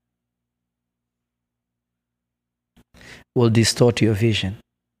will distort your vision.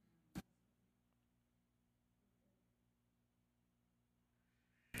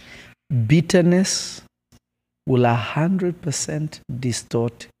 Bitterness will 100%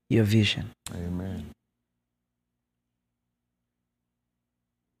 distort your vision. Amen.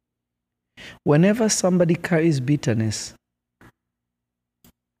 Whenever somebody carries bitterness,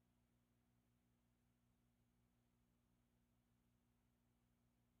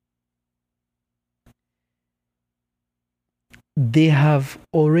 they have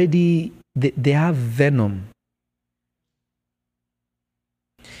venom,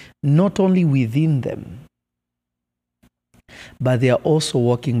 not only within them, but they are also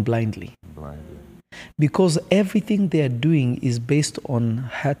walking blindly. Because everything they are doing is based on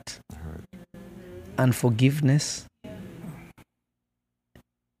hurt, unforgiveness.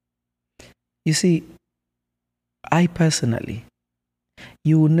 You see, I personally,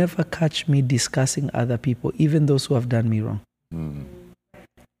 you will never catch me discussing other people, even those who have done me wrong.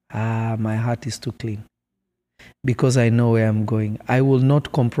 My heart is too clean. Because I know where I'm going. I will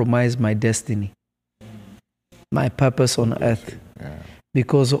not compromise my destiny, my purpose on earth,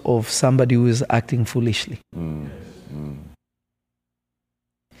 because of somebody who is acting foolishly.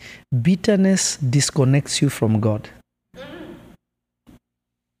 Bitterness disconnects you from God.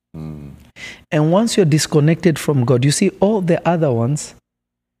 And once you're disconnected from God, you see all the other ones,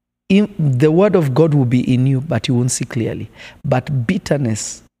 the word of God will be in you, but you won't see clearly. But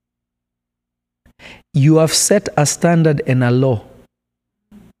bitterness, you have set a standard and a law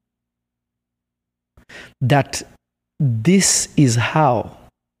that this is how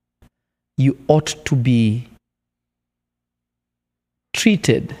you ought to be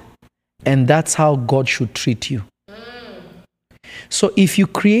treated, and that's how God should treat you. So if you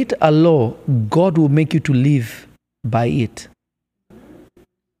create a law, God will make you to live by it.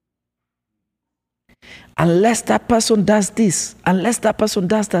 Unless that person does this, unless that person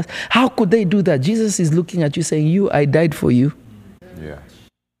does that, how could they do that? Jesus is looking at you saying, I died for you. Yeah.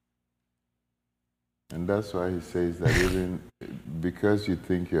 And that's why he says that even because you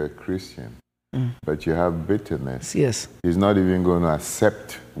think you're a Christian, but you have bitterness, yes, he's not even going to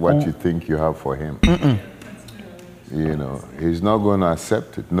accept what you think you have for him. You know, he's not going to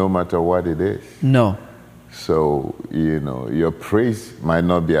accept it no matter what it is. No. So, you know, your praise might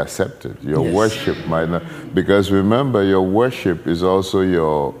not be accepted. Your worship might not. Because remember, your worship is also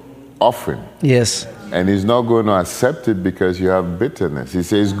your offering. Yes. And he's not going to accept it because you have bitterness. He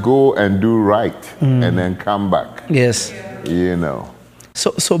says, go and do right and then come back. Yes. You know.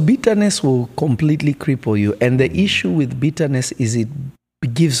 So bitterness will completely cripple you. And the issue with bitterness is it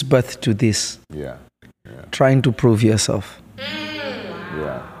gives birth to this. Yeah. Trying to prove yourself.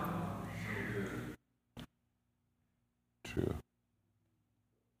 Yeah. True.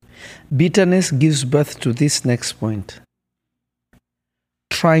 Bitterness gives birth to this next point.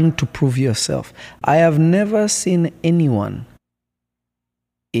 Trying to prove yourself. I have never seen anyone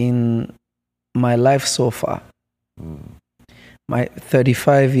in my life so far, my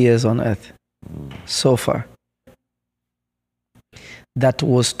 35 years on earth so far, that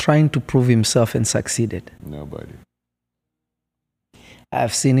was trying to prove himself and succeeded. Nobody.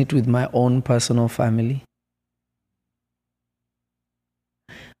 I've seen it with my own personal family.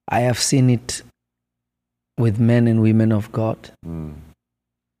 I have seen it with men and women of God.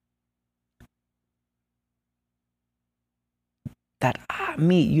 That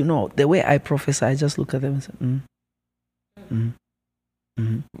me, you know, the way I prophesy, I just look at them and say,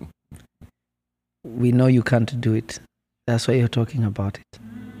 we know you can't do it. That's why you're talking about it.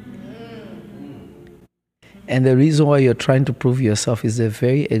 And the reason why you're trying to prove yourself is the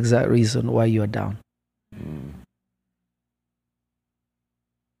very exact reason why you're down.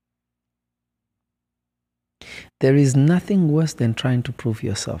 There is nothing worse than trying to prove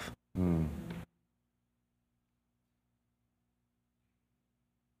yourself.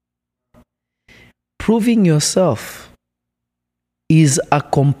 Proving yourself is a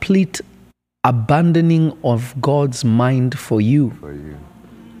complete abandoning of God's mind for you.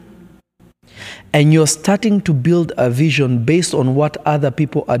 And you're starting to build a vision based on what other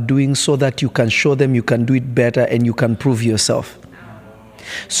people are doing so that you can show them you can do it better and you can prove yourself.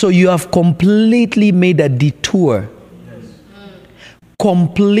 So you have completely made a detour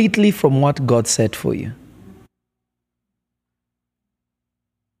completely from what God said for you.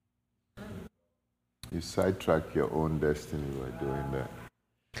 You sidetrack your own destiny by doing that.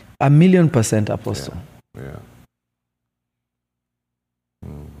 1,000,000%, Apostle. Yeah.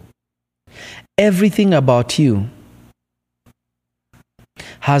 Everything about you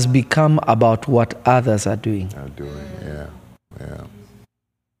has become about what others are doing.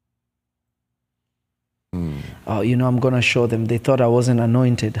 Oh, you know, I'm going to show them. They thought I wasn't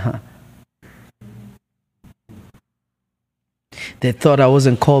anointed, huh? They thought I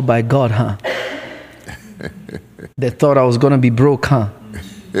wasn't called by God, huh? They thought I was going to be broke, huh?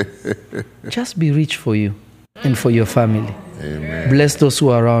 Just be rich for you and for your family. Amen. Bless those who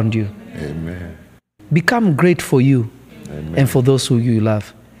are around you. Amen. Become great for you. Amen. And for those who you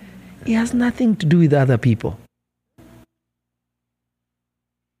love. It has nothing to do with other people.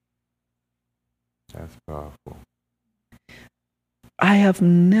 That's powerful. I have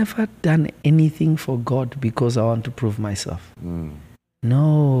never done anything for God because I want to prove myself.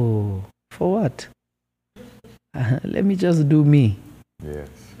 No. For what? Let me just do me. Yes.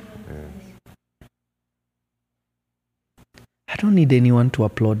 I don't need anyone to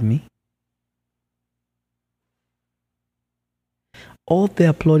applaud me. All the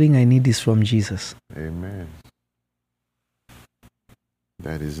applauding I need is from Jesus. Amen.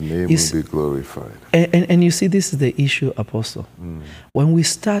 That his name will be glorified. And you see, this is the issue, Apostle. When we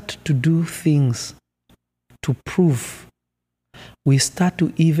start to do things to prove, we start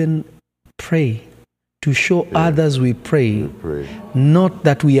to even pray to show others we pray, not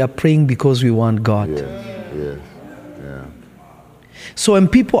that we are praying because we want God. Yes. So when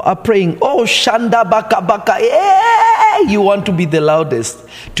people are praying, oh, Shanda Baka Baka, you want to be the loudest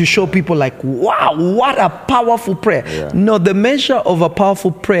to show people like, wow, what a powerful prayer. No, the measure of a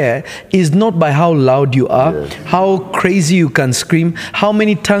powerful prayer is not by how loud you are, how crazy you can scream, how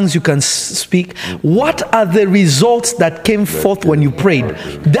many tongues you can speak. What are the results that came forth when you prayed?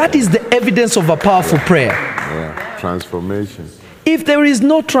 That is the evidence of a powerful prayer. Transformation. If there is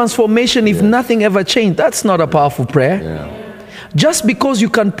no transformation, if nothing ever changed, that's not a powerful prayer. Just because you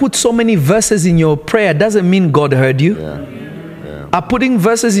can put so many verses in your prayer doesn't mean God heard you. Are putting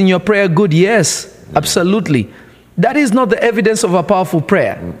verses in your prayer good? Yes, absolutely. That is not the evidence of a powerful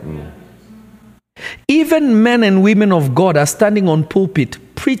prayer. Even men and women of God are standing on pulpit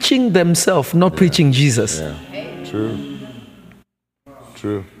preaching themselves, not preaching Jesus. True.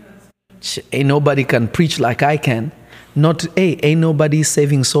 Ain't nobody can preach like I can. Ain't nobody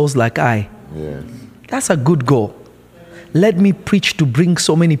saving souls like I. Yes. That's a good goal. Let me preach to bring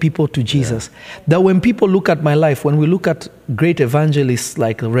so many people to Jesus. That when people look at my life, when we look at great evangelists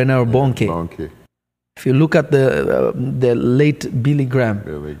like Renard Bonke, if you look at the late Billy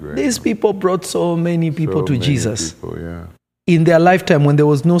Graham, these people brought so many people to Jesus. In their lifetime, when there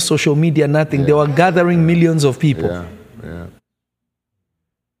was no social media, nothing, they were gathering millions of people.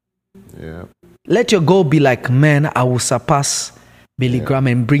 Let your goal be like, man, I will surpass Billy Graham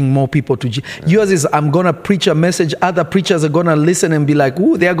and bring more people to Jesus. Yours is, I'm going to preach a message. Other preachers are going to listen and be like,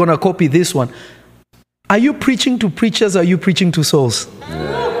 ooh, they're going to copy this one. Are you preaching to preachers or are you preaching to souls?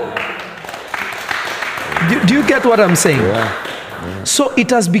 Do you get what I'm saying? So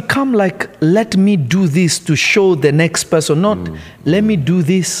it has become like, let me do this to show the next person. Not, let me do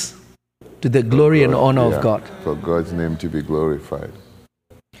this to the glory and honor of God. For God's name to be glorified.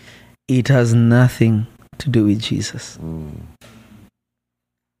 It has nothing to do with Jesus.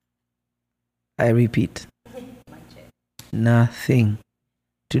 I repeat, nothing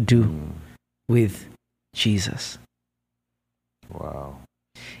to do with Jesus. Wow.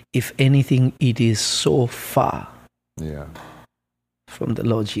 If anything, it is so far Yeah. from the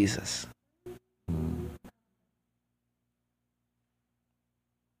Lord Jesus.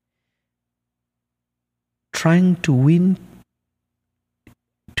 Trying to win,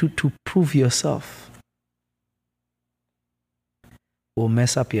 to prove yourself, will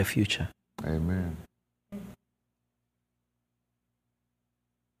mess up your future. Amen.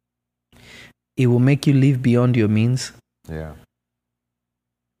 It will make you live beyond your means. Yeah.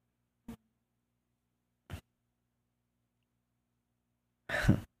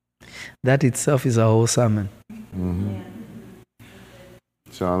 That itself is a whole sermon.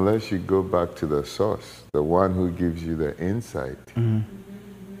 So unless you go back to the source, the one who gives you the insight,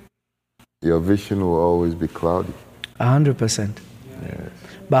 your vision will always be cloudy. 100%. Yes.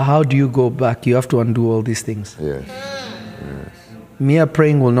 But how do you go back? You have to undo all these things. Yes. Mere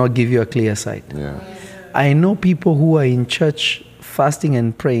praying will not give you a clear sight. Yeah. I know people who are in church fasting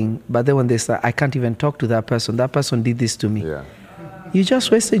and praying, but then when they start, I can't even talk to that person. That person did this to me. Yeah. You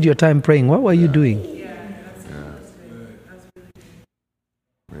just wasted your time praying. What were you doing? Yeah.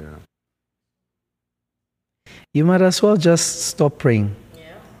 You might as well just stop praying.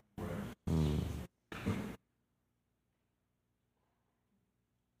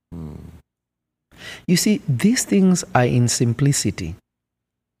 You see, these things are in simplicity.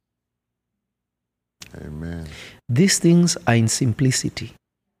 Amen. These things are in simplicity.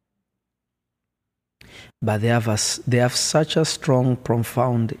 But they have such a strong,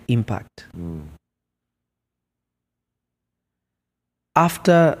 profound impact.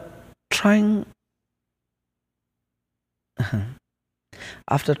 After trying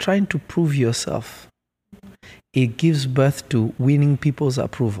to prove yourself, it gives birth to winning people's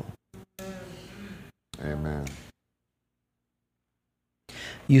approval. Amen.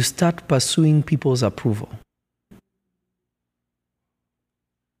 You start pursuing people's approval.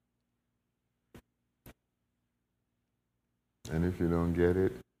 And if you don't get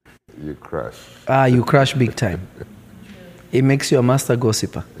it, you crash. You crash big time. It makes you a master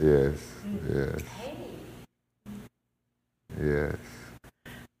gossiper. Yes.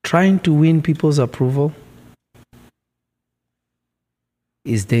 Trying to win people's approval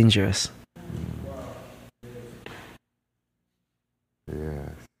is dangerous. Yes.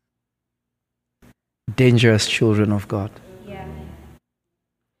 Dangerous children of God.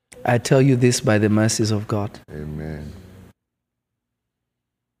 I tell you this by the mercies of God. Amen.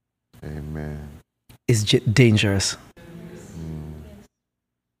 It's dangerous.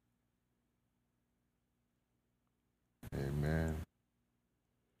 Amen.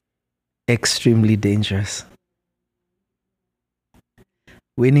 Extremely dangerous.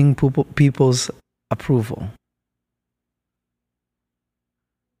 Winning people's approval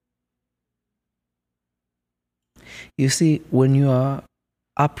You see, when you are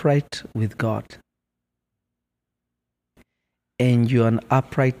upright with God and you're an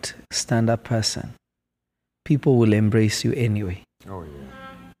upright stand-up person, people will embrace you anyway. Oh,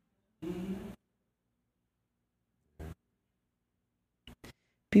 yeah.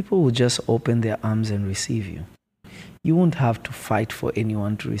 People will just open their arms and receive you. You won't have to fight for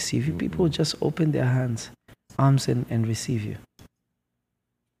anyone to receive you. People will just open their arms and receive you.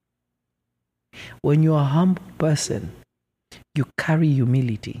 When you're a humble person, you carry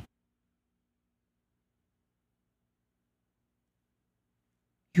humility,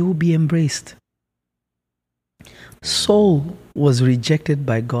 you will be embraced. Saul was rejected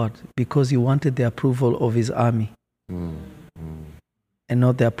by God because he wanted the approval of his army and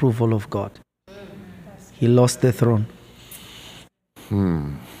not the approval of God. He lost the throne.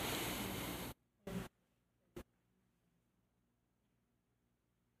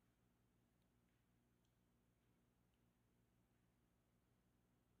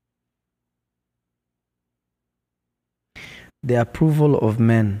 The approval of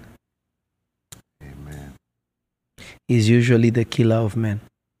men is usually the killer of men.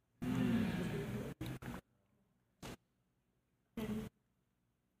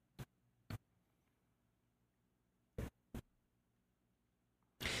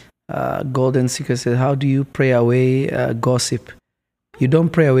 Golden Seeker says, how do you pray away gossip? You don't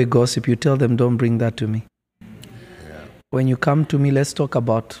pray away gossip. You tell them, don't bring that to me. Yeah. When you come to me, let's talk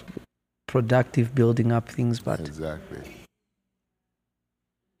about productive building up things. But exactly.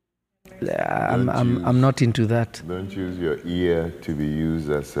 I'm not into that. Don't use your ear to be used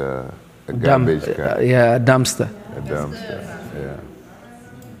as a garbage can. A dumpster. A dumpster, yeah.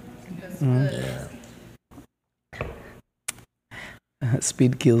 Yeah.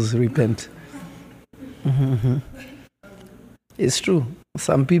 Speed kills, repent. It's true.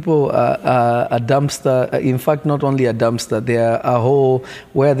 Some people are a dumpster. In fact, not only a dumpster, they are a hole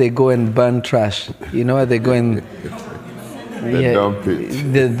where they go and burn trash. You know where they go and... The dump pit.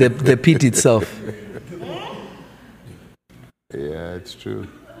 The pit itself. Yeah, it's true.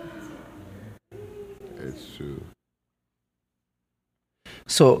 It's true.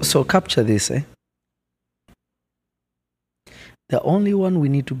 So capture this, The only one we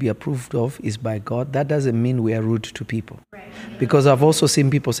need to be approved of is by God. That doesn't mean we are rude to people. Right. Because I've also seen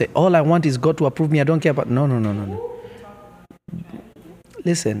people say, all I want is God to approve me. I don't care about... No.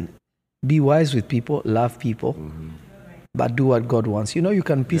 Listen, be wise with people, love people, but do what God wants. You know, you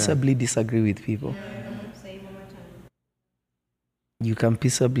can peaceably disagree with people. You can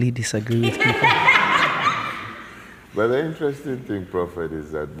peaceably disagree with people. But the interesting thing, Prophet,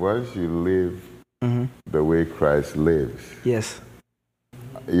 is that once you live the way Christ lives, yes,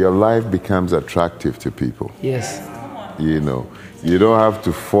 your life becomes attractive to people. Yes. You know, you don't have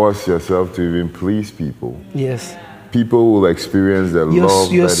to force yourself to even please people. Yes. People will experience the love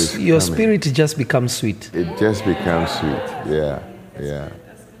that is your coming. Spirit just becomes sweet. It just becomes sweet. Yeah.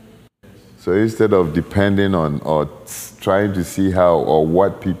 So instead of depending on or trying to see how or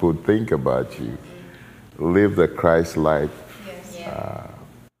what people think about you, live the Christ-like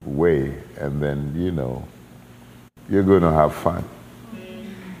way, and then, you know, you're going to have fun.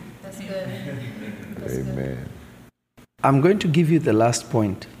 That's good. Amen. I'm going to give you the last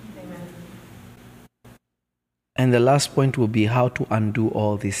point. Amen. And the last point will be how to undo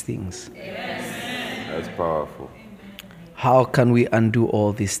all these things. Amen. That's powerful. How can we undo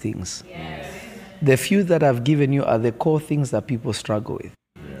all these things? Yes. The few that I've given you are the core things that people struggle with.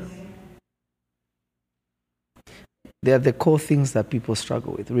 They are the core things that people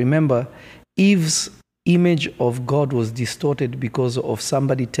struggle with. Remember, Eve's image of God was distorted because of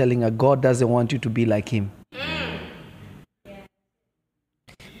somebody telling her God doesn't want you to be like him.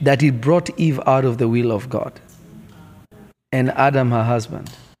 That it brought Eve out of the will of God. And Adam, her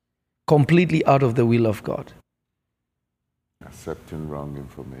husband, completely out of the will of God. Accepting wrong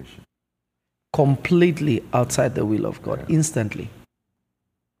information. Completely outside the will of God, instantly.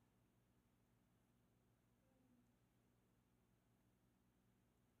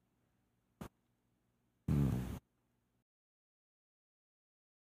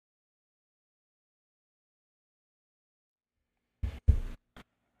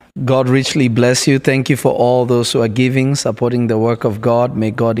 God richly bless you. Thank you for all those who are giving, supporting the work of God. May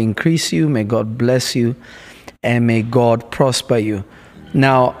God increase you. May God bless you. And may God prosper you.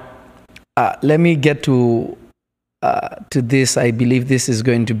 Now, let me get to this. I believe this is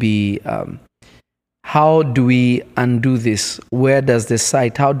going to be, how do we undo this? Where does the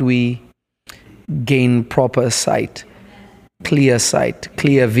sight, how do we gain proper sight, clear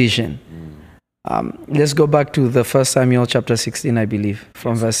vision? Let's go back to the 1 Samuel chapter 16, I believe,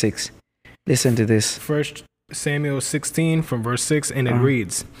 from verse 6. Listen to this. 1 Samuel 16 from verse 6, and it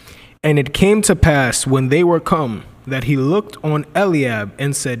reads, And it came to pass when they were come, that he looked on Eliab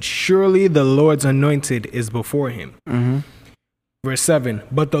and said, Surely the Lord's anointed is before him. Verse 7,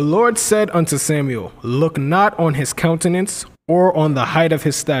 But the Lord said unto Samuel, Look not on his countenance or on the height of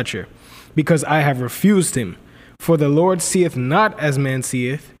his stature, because I have refused him. For the Lord seeth not as man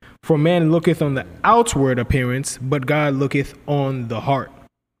seeth. For man looketh on the outward appearance, but God looketh on the heart.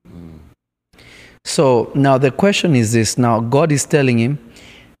 So now the question is this. Now God is telling him,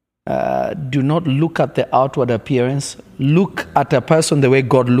 do not look at the outward appearance. Look at a person the way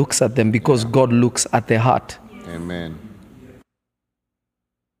God looks at them, because God looks at the heart. Amen.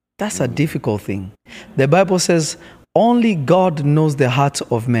 That's a difficult thing. The Bible says only God knows the hearts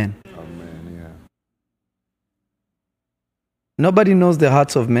of men. Amen. Yeah. Nobody knows the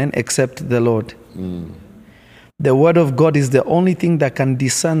hearts of men except the Lord. The word of God is the only thing that can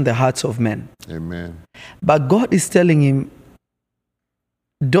discern the hearts of men. Amen. But God is telling him,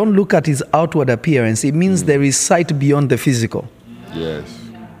 don't look at his outward appearance. It means there is sight beyond the physical. Yes.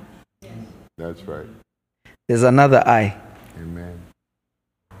 That's right. There's another eye Amen.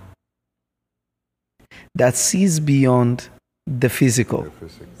 that sees beyond the physical. The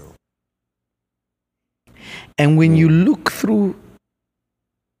physical. And when you look through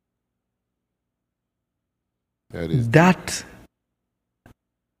that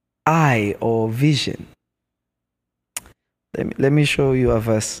eye or vision, let me show you a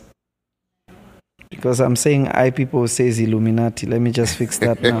verse. Because I'm saying eye, people says Illuminati. Let me just fix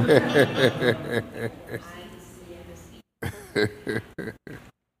that now.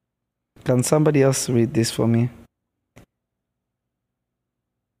 Can somebody else read this for me?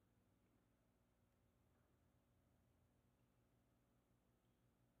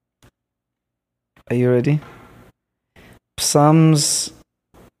 Are you ready? Psalms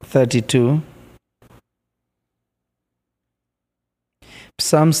 32.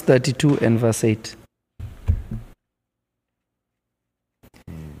 Psalms 32 and verse 8.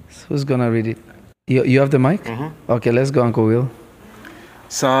 So who's going to read it? You have the mic? Mm-hmm. Okay, let's go, Uncle Will.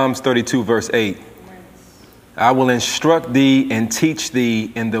 Psalms 32, verse 8. I will instruct thee and teach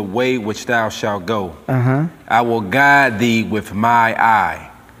thee in the way which thou shalt go. Uh-huh. I will guide thee with my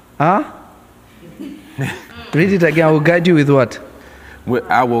eye. Huh? Read it again. I will guide you with what?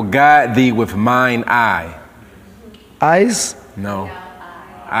 I will guide thee with mine eye. Eyes? No.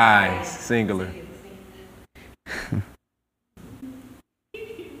 Eyes, singular.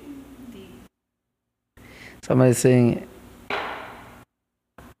 Somebody saying,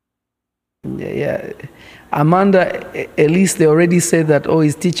 yeah. Amanda, at least they already said that,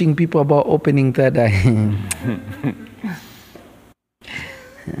 he's teaching people about opening third eye.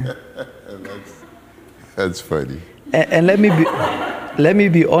 That's funny. And let me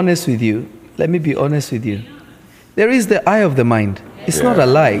be honest with you. Let me be honest with you. There is the eye of the mind. It's not a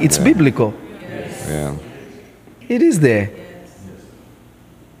lie. It's biblical. Yeah. It is there.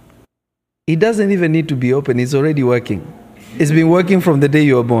 It doesn't even need to be open. It's already working. It's been working from the day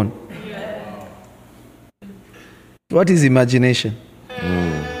you were born. What is imagination?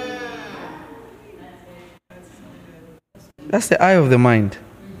 That's the eye of the mind.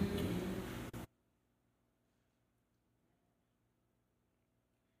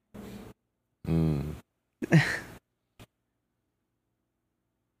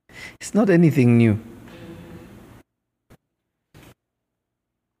 It's not anything new.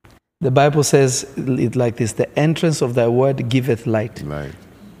 The Bible says it like this: the entrance of thy word giveth light. Light.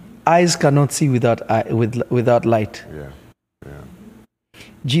 Eyes cannot see without light. Yeah.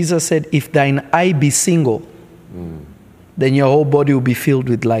 Jesus said, if thine eye be single, then your whole body will be filled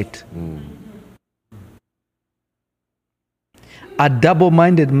with light. A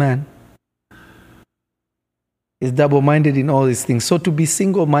double-minded man is double-minded in all these things. So to be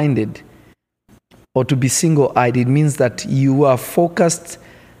single-minded or to be single-eyed, it means that you are focused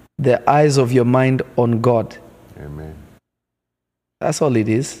the eyes of your mind on God. Amen. That's all it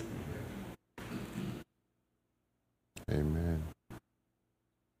is. Amen.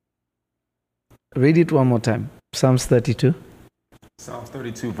 Read it one more time. Psalms 32. Psalms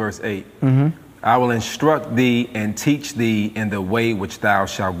 32, verse 8. Mm-hmm. I will instruct thee and teach thee in the way which thou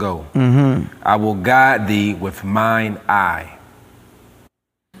shalt go. Mm-hmm. I will guide thee with mine eye.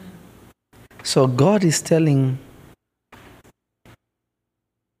 So God is telling,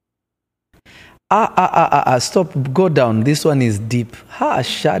 stop, go down. This one is deep.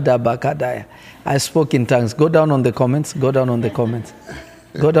 Shada bakadaya. I spoke in tongues. Go down on the comments. Go down on the comments.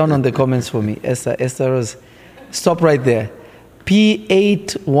 Go down on the comments for me. Esther Rose. Stop right there.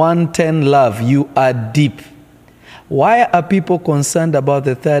 P8110 Love, you are deep. Why are people concerned about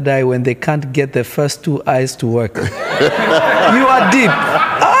the third eye when they can't get the first two eyes to work? You are deep.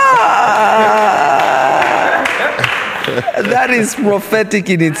 That is prophetic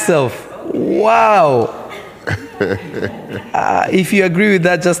in itself. Wow. If you agree with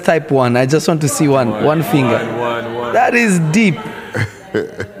that, just type 1. I just want to see one finger. One. That is deep.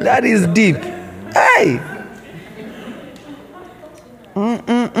 That is deep. Hey.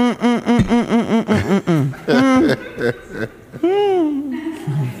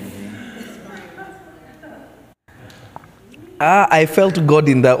 I felt God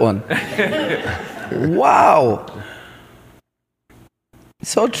in that one. Wow.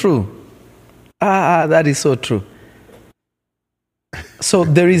 So true. That is so true. So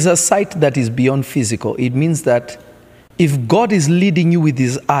there is a sight that is beyond physical. It means that if God is leading you with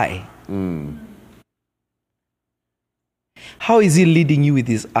his eye, how is he leading you with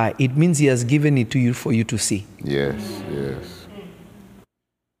his eye? It means he has given it to you for you to see. Yes.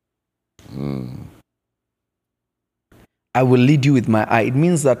 I will lead you with my eye. It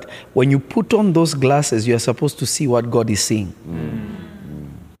means that when you put on those glasses, you are supposed to see what God is seeing.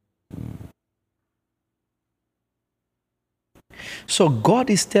 So God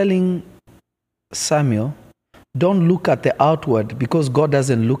is telling Samuel, don't look at the outward, because God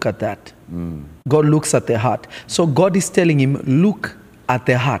doesn't look at that. God looks at the heart. So God is telling him, look at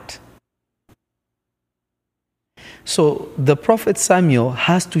the heart. So the prophet Samuel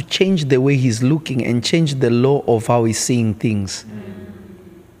has to change the way he's looking and change the law of how he's seeing things.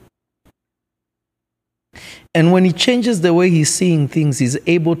 And when he changes the way he's seeing things, he's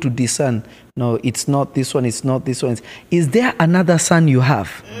able to discern, no, it's not this one, it's not this one. Is there another son you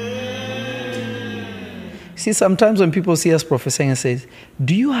have? See, sometimes when people see us prophesying and say,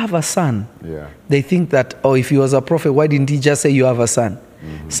 do you have a son? Yeah. They think that, oh, if he was a prophet, why didn't he just say you have a son?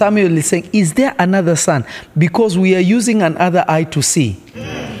 Samuel is saying, is there another son? Because we are using another eye to see.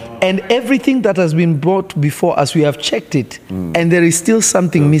 And everything that has been brought before us, we have checked it, and there is still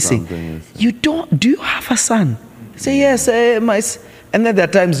something missing. Do you have a son? Say, yes, and then there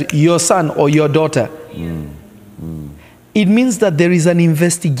are times, your son or your daughter. It means that there is an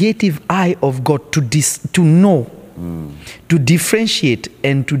investigative eye of God to know, to differentiate,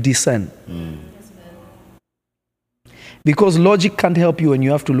 and to discern. Because logic can't help you when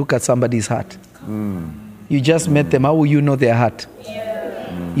you have to look at somebody's heart. You just met them. How will you know their heart?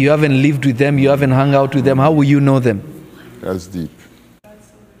 You haven't lived with them. You haven't hung out with them. How will you know them? That's deep.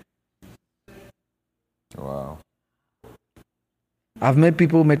 Wow. I've met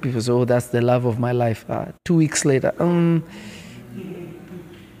people say, oh, that's the love of my life. 2 weeks later,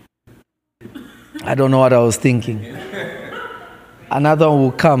 I don't know what I was thinking. Another one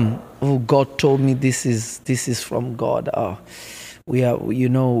will come. Oh, God told me this is from God. We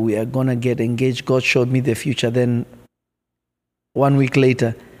are gonna get engaged. God showed me the future. Then 1 week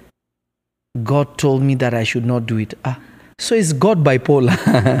later, God told me that I should not do it. So is God bipolar?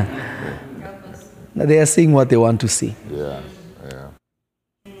 They are seeing what they want to see. Yeah.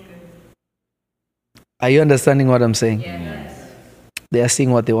 Are you understanding what I'm saying? Yes. They are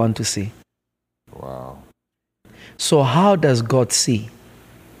seeing what they want to see. Wow. So how does God see?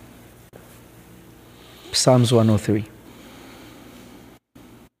 Psalms 103.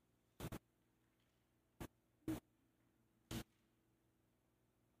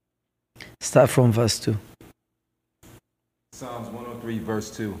 Start from verse 2. Psalms 103, verse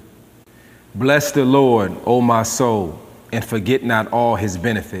 2. Bless the Lord, O my soul, and forget not all his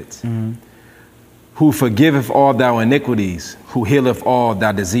benefits. Who forgiveth all thy iniquities, who healeth all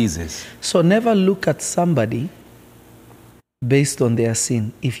thy diseases. So never look at somebody based on their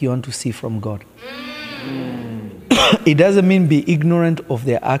sin if you want to see from God. It doesn't mean be ignorant of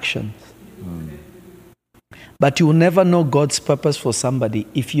their actions. But you will never know God's purpose for somebody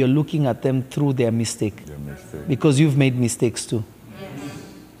if you're looking at them through their mistake. Because you've made mistakes too.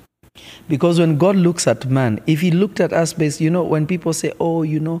 Because when God looks at man, if he looked at us based, when people say, oh,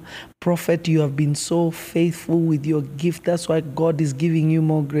 prophet, you have been so faithful with your gift, that's why God is giving you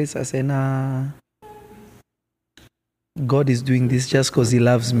more grace. I say, nah. God is doing this just because he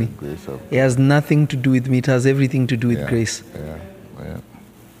loves me. It has nothing to do with me. It has everything to do with grace. Yeah.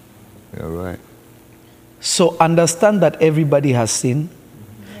 You're right. So understand that everybody has sin.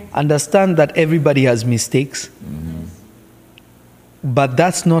 Understand that everybody has mistakes. But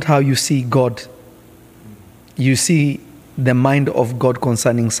that's not how you see God. You see the mind of God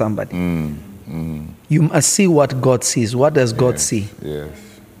concerning somebody. You must see what God sees. What does God see? Yes.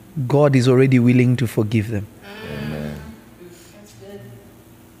 God is already willing to forgive them. Amen.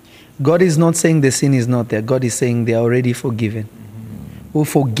 God is not saying the sin is not there. God is saying they are already forgiven. Who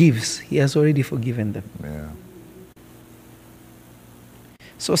forgives, he has already forgiven them. Yeah.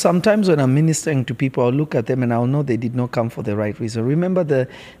 So sometimes when I'm ministering to people, I'll look at them and I'll know they did not come for the right reason. Remember, there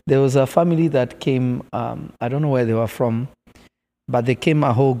was a family that came, I don't know where they were from, but they came,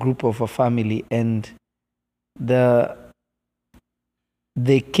 a whole group of a family, and they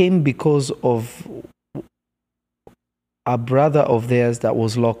came because of a brother of theirs that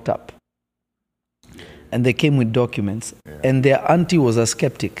was locked up. And they came with documents. Yeah. And their auntie was a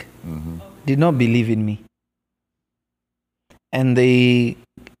skeptic, did not believe in me. And they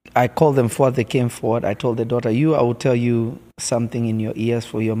I called them forward. They came forward. I told the daughter, I will tell you something in your ears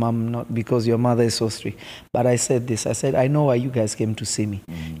for your mom, not because your mother is so strict. But I said this. I said, I know why you guys came to see me.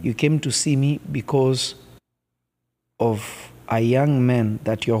 You came to see me because of a young man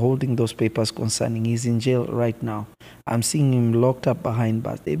that you're holding those papers concerning. He's in jail right now. I'm seeing him locked up behind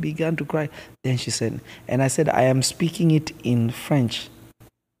bars. They began to cry. Then she said, and I said, I am speaking it in French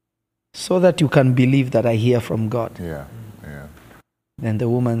so that you can believe that I hear from God. Yeah. Then the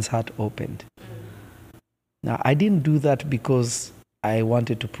woman's heart opened. Now, I didn't do that because I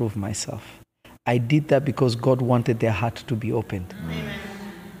wanted to prove myself. I did that because God wanted their heart to be opened.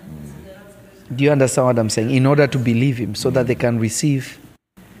 Do you understand what I'm saying? In order to believe Him, so that they can receive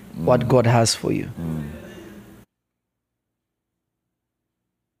what God has for you.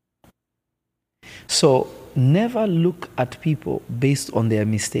 So, never look at people based on their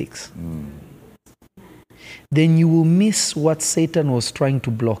mistakes. Then you will miss what Satan was trying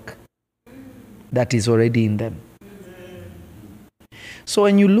to block that is already in them. So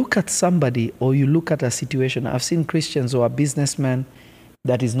when you look at somebody or you look at a situation, I've seen Christians or a businessman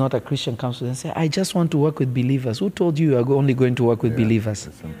that is not a Christian come to them and say, I just want to work with believers. Who told you are only going to work with believers?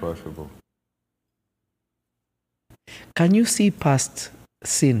 It's impossible. Can you see past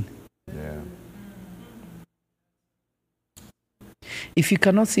sin? Yeah. If you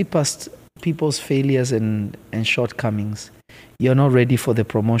cannot see past people's failures and shortcomings, you're not ready for the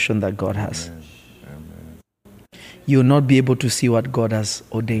promotion that God has. Amen. You'll not be able to see what God has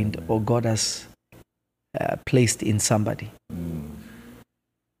ordained or God has placed in somebody.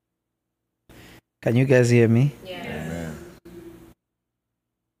 Can you guys hear me? Yes. Amen.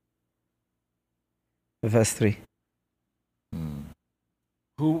 Verse 3.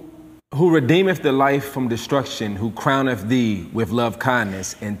 Who redeemeth the life from destruction, who crowneth thee with love,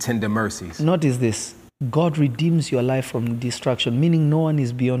 kindness, and tender mercies. Notice this. God redeems your life from destruction, meaning no one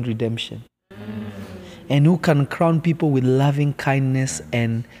is beyond redemption. And who can crown people with loving kindness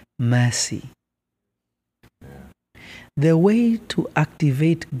and mercy. The way to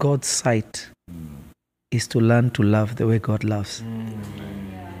activate God's sight is to learn to love the way God loves.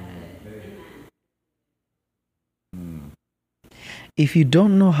 If you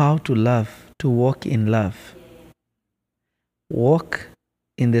don't know how to love, to walk in love, walk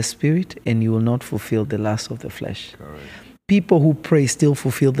in the Spirit and you will not fulfill the lust of the flesh. Correct. People who pray still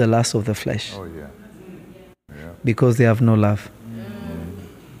fulfill the lust of the flesh Oh, yeah. because they have no love.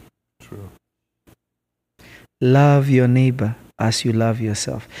 True. Love your neighbor as you love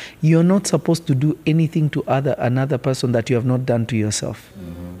yourself. You're not supposed to do anything to another person that you have not done to yourself.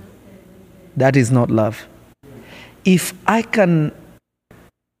 That is not love. If I can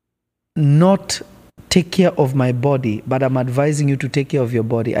not take care of my body, but I'm advising you to take care of your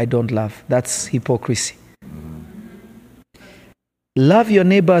body, I don't love. That's hypocrisy. Love your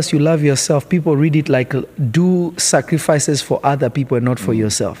neighbor as you love yourself. People read it like do sacrifices for other people and not for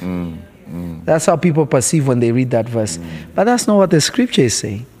yourself. That's how people perceive when they read that verse. But that's not what the scripture is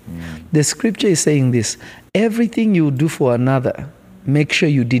saying. The scripture is saying this: everything you do for another, make sure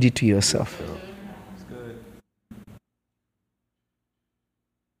you did it to yourself.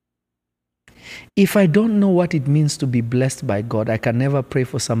 If I don't know what it means to be blessed by God, I can never pray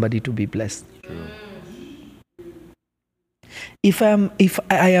for somebody to be blessed. True. If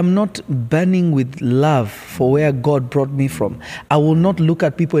I am not burning with love for where God brought me from, I will not look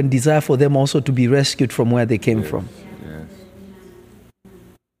at people and desire for them also to be rescued from where they came from. Yes.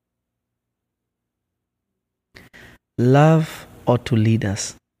 Love ought to lead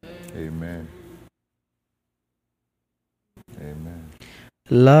us. Amen. Amen.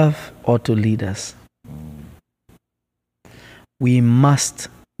 Love ought to lead us. We must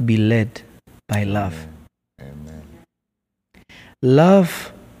be led by love. Amen.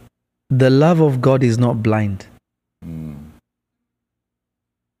 Love, the love of God is not blind.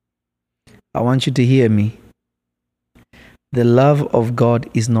 I want you to hear me. The love of God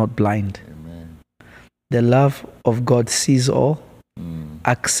is not blind. Amen. The love of God sees all,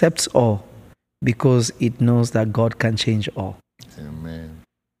 accepts all, because it knows that God can change all. Amen.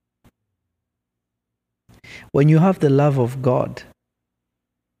 When you have the love of God,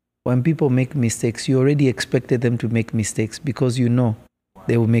 when people make mistakes, you already expected them to make mistakes because you know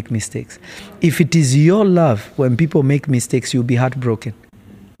they will make mistakes. If it is your love, when people make mistakes, you'll be heartbroken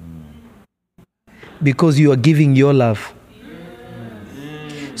because you are giving your love.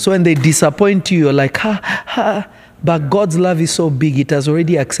 So when they disappoint you, you're like, but God's love is so big, it has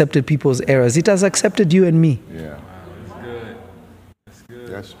already accepted people's errors. It has accepted you and me. Yeah. That's good. That's good.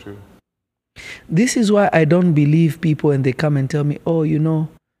 That's true. This is why I don't believe people when they come and tell me, oh, you know,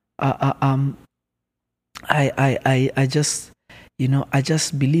 I just, I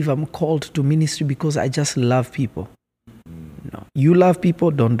just believe I'm called to ministry because I just love people. No. You love people,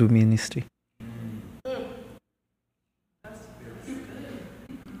 don't do ministry.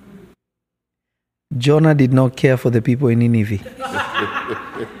 Jonah did not care for the people in Nineveh.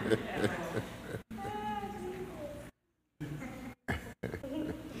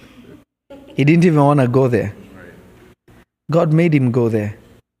 He didn't even want to go there. God made him go there.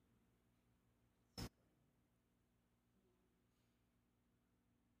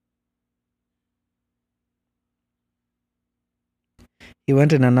 He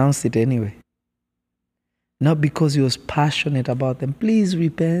went and announced it anyway. Not because he was passionate about them. Please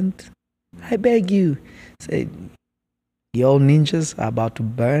repent. I beg you. Say, your ninjas are about to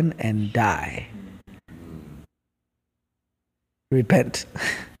burn and die. Repent.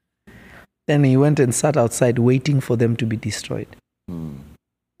 Then he went and sat outside waiting for them to be destroyed.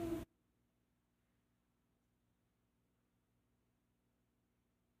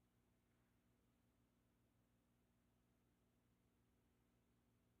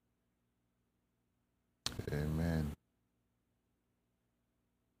 Amen.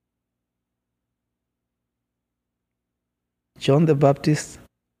 John the Baptist,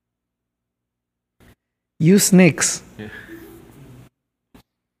 you snakes,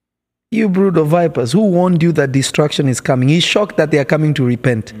 you brood of vipers, who warned you that destruction is coming? He's shocked that they are coming to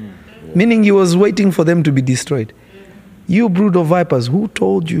repent, meaning he was waiting for them to be destroyed. You brood of vipers, who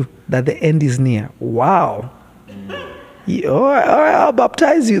told you that the end is near? Wow. All right, I'll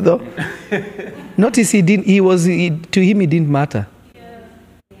baptize you though. Notice to him it didn't matter.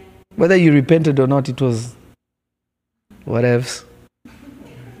 Whether you repented or not, it was whatevs.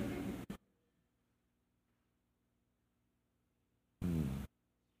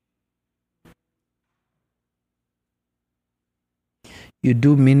 You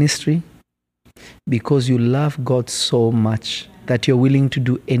do ministry because you love God so much that you're willing to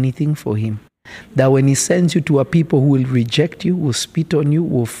do anything for Him. That when He sends you to a people who will reject you, will spit on you,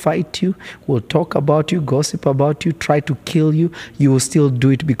 will fight you, will talk about you, gossip about you, try to kill you, you will still do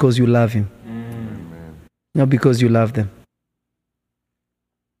it because you love Him. Amen. Not because you love them.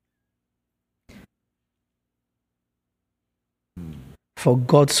 For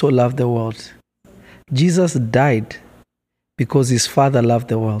God so loved the world. Jesus died because His Father loved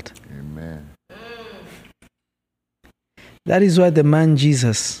the world. Amen. That is why the man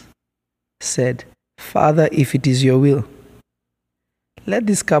Jesus said, Father, if it is your will, let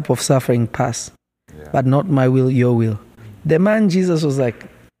this cup of suffering pass, but not my will, your will. The man Jesus was like,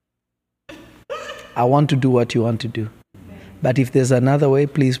 I want to do what you want to do. But if there's another way,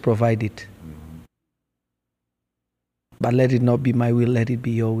 please provide it. But let it not be my will, let it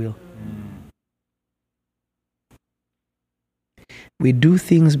be your will. We do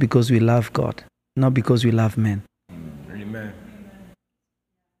things because we love God, not because we love men. Amen.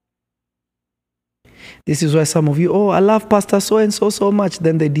 This is why some of you, I love Pastor so-and-so so much.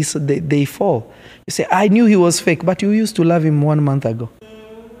 Then they fall. You say, I knew he was fake, but you used to love him 1 month ago.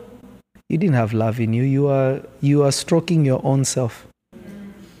 You didn't have love in you. You are stroking your own self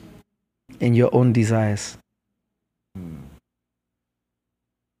and your own desires.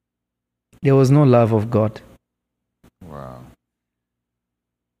 There was no love of God. Wow.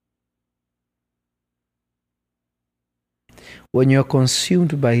 When you're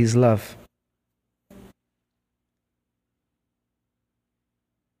consumed by His love,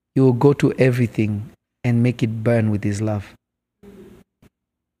 you will go to everything and make it burn with His love.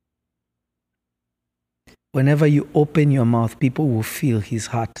 Whenever you open your mouth, people will feel His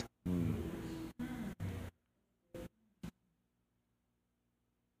heart.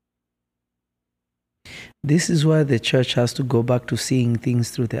 This is why the church has to go back to seeing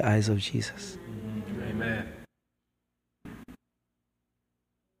things through the eyes of Jesus. Amen.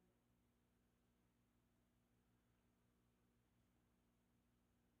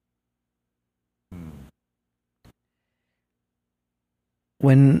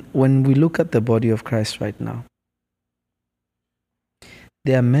 When we look at the body of Christ right now,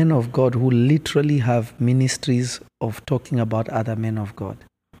 there are men of God who literally have ministries of talking about other men of God.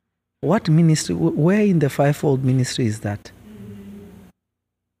 What ministry? Where in the fivefold ministry is that?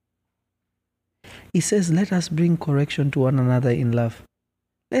 He says, let us bring correction to one another in love.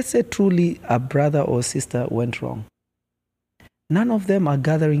 Let's say truly a brother or sister went wrong. None of them are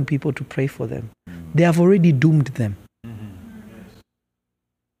gathering people to pray for them. They have already doomed them.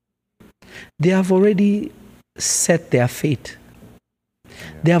 They have already set their fate.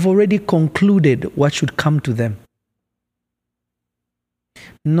 They have already concluded what should come to them.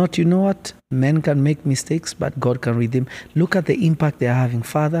 Not, you know what? Men can make mistakes, but God can redeem. Look at the impact they are having.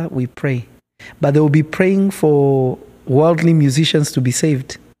 Father, we pray. But they will be praying for worldly musicians to be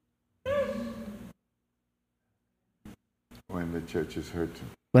saved. When the church is hurting.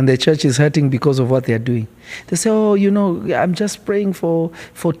 When the church is hurting because of what they are doing. They say, oh, I'm just praying for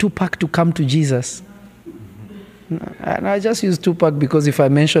Tupac to come to Jesus. And I just use Tupac because if I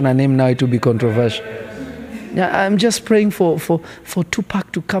mention a name now, it will be controversial. Yeah, I'm just praying for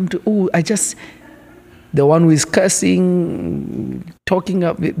Tupac to come to, the one who is cursing, talking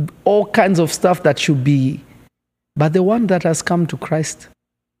up, all kinds of stuff that should be. But the one that has come to Christ,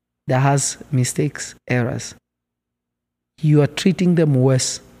 that has mistakes, errors, you are treating them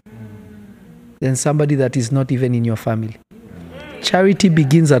worse than somebody that is not even in your family. Charity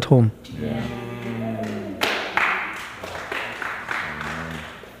begins at home.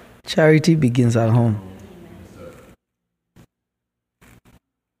 Charity begins at home.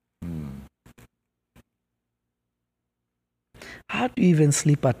 How do you even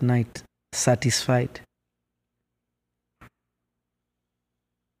sleep at night satisfied?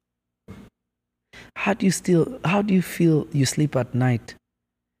 How do you feel you sleep at night?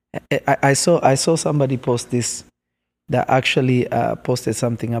 I saw somebody post this, that actually posted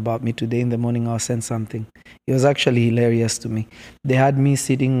something about me today in the morning. I'll send something. It was actually hilarious to me. They had me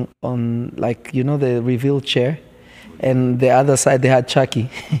sitting on, the reveal chair, and the other side they had Chucky.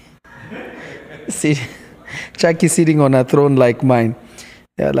 Chucky sitting on a throne like mine.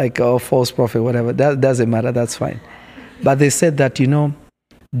 They're like, oh, false prophet, whatever. That doesn't matter, that's fine. But they said that,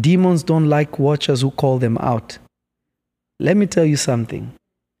 demons don't like watchers who call them out. Let me tell you something.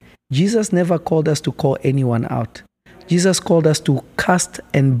 Jesus never called us to call anyone out. Jesus called us to cast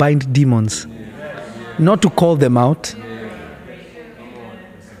and bind demons, not to call them out.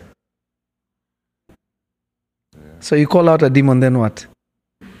 So you call out a demon, then what?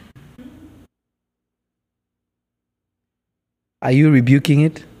 Are you rebuking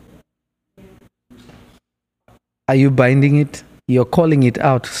it? Are you binding it? You're calling it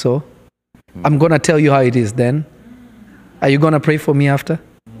out, so I'm going to tell you how it is then. Are you going to pray for me after?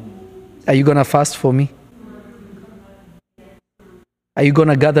 Are you going to fast for me? Are you going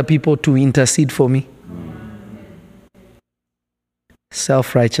to gather people to intercede for me?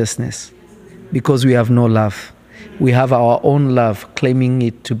 Self-righteousness. Because we have no love. We have our own love, claiming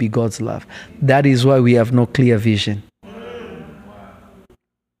it to be God's love. That is why we have no clear vision.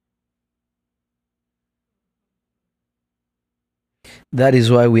 That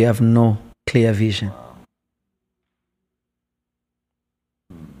is why we have no clear vision.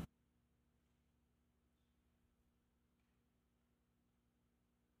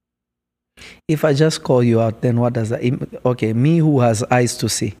 If I just call you out, then what does that... Okay, me who has eyes to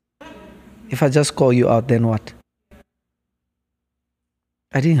see. If I just call you out, then what?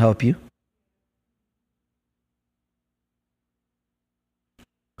 I didn't help you.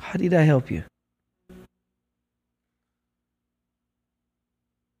 How did I help you?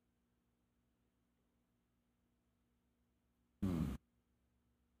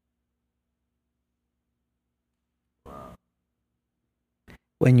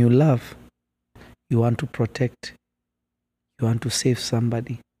 When you love, you want to protect, you want to save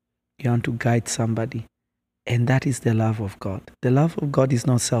somebody, you want to guide somebody. And that is the love of God. The love of God is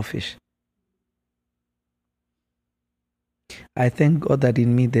not selfish. I thank God that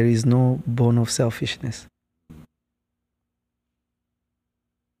in me there is no bone of selfishness.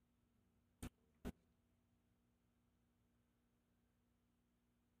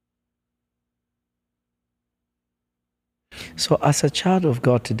 So as a child of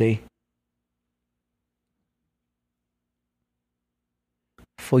God today,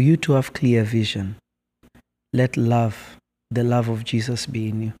 for you to have clear vision, let love, the love of Jesus be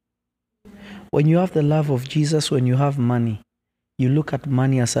in you. When you have the love of Jesus, when you have money, you look at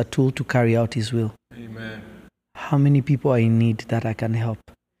money as a tool to carry out His will. Amen. How many people are in need that I can help?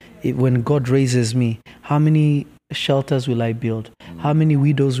 When God raises me, how many shelters will I build? How many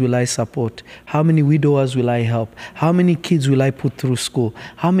widows will I support? How many widowers will I help? How many kids will I put through school?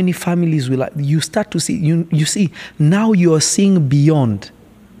 How many families will I... You start to see, you see, now you are seeing beyond,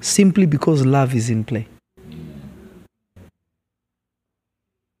 simply because love is in play.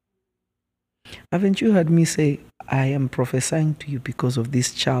 Haven't you heard me say, I am prophesying to you because of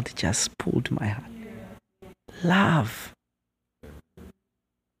this child just pulled my heart? Love.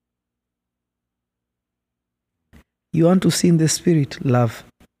 You want to see in the Spirit, love.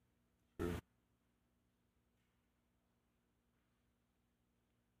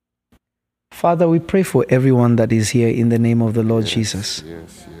 Father, we pray for everyone that is here in the name of the Lord Jesus.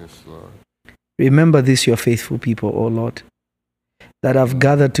 Yes, Lord. Remember this, your faithful people, O Lord, that have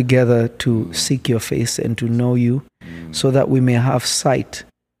gathered together to seek your face and to know you, so that we may have sight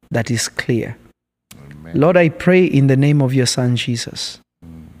that is clear. Amen. Lord, I pray in the name of your Son, Jesus,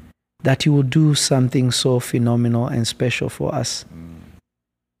 that you will do something so phenomenal and special for us.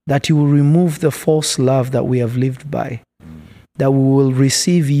 That you will remove the false love that we have lived by. That we will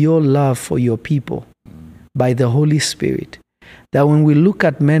receive your love for your people by the Holy Spirit. That when we look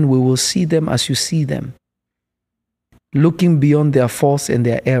at men, we will see them as you see them, looking beyond their faults and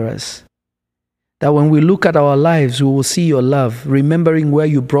their errors. That when we look at our lives, we will see your love, remembering where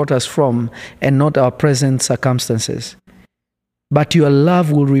you brought us from and not our present circumstances. But your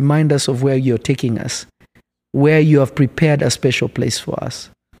love will remind us of where you're taking us, where you have prepared a special place for us.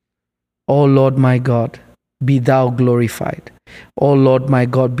 Oh Lord my God, be thou glorified. Oh Lord my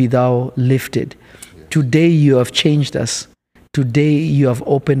God, be thou lifted. Today you have changed us. Today you have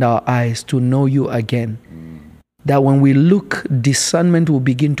opened our eyes to know you again. That when we look, discernment will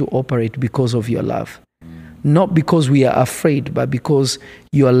begin to operate because of your love. Not because we are afraid, but because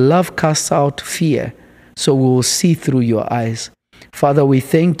your love casts out fear, so we will see through your eyes. Father, we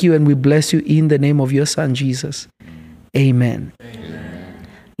thank you and we bless you in the name of your Son, Jesus. Amen. Amen.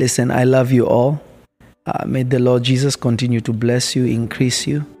 Listen, I love you all. May the Lord Jesus continue to bless you, increase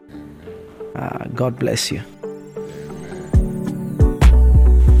you. God bless you.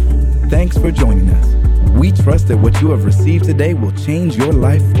 Thanks for joining us. We trust that what you have received today will change your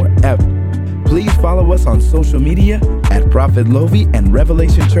life forever. Please follow us on social media at Prophet Lovy and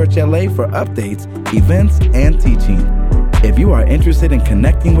Revelation Church LA for updates, events, and teaching. If you are interested in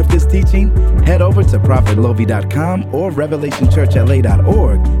connecting with this teaching, head over to prophetlovy.com or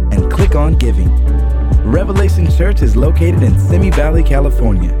revelationchurchla.org and click on Giving. Revelation Church is located in Simi Valley,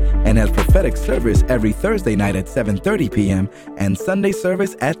 California, and has prophetic service every Thursday night at 7:30 p.m. and Sunday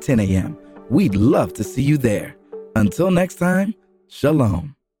service at 10 a.m. We'd love to see you there. Until next time,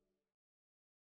 shalom.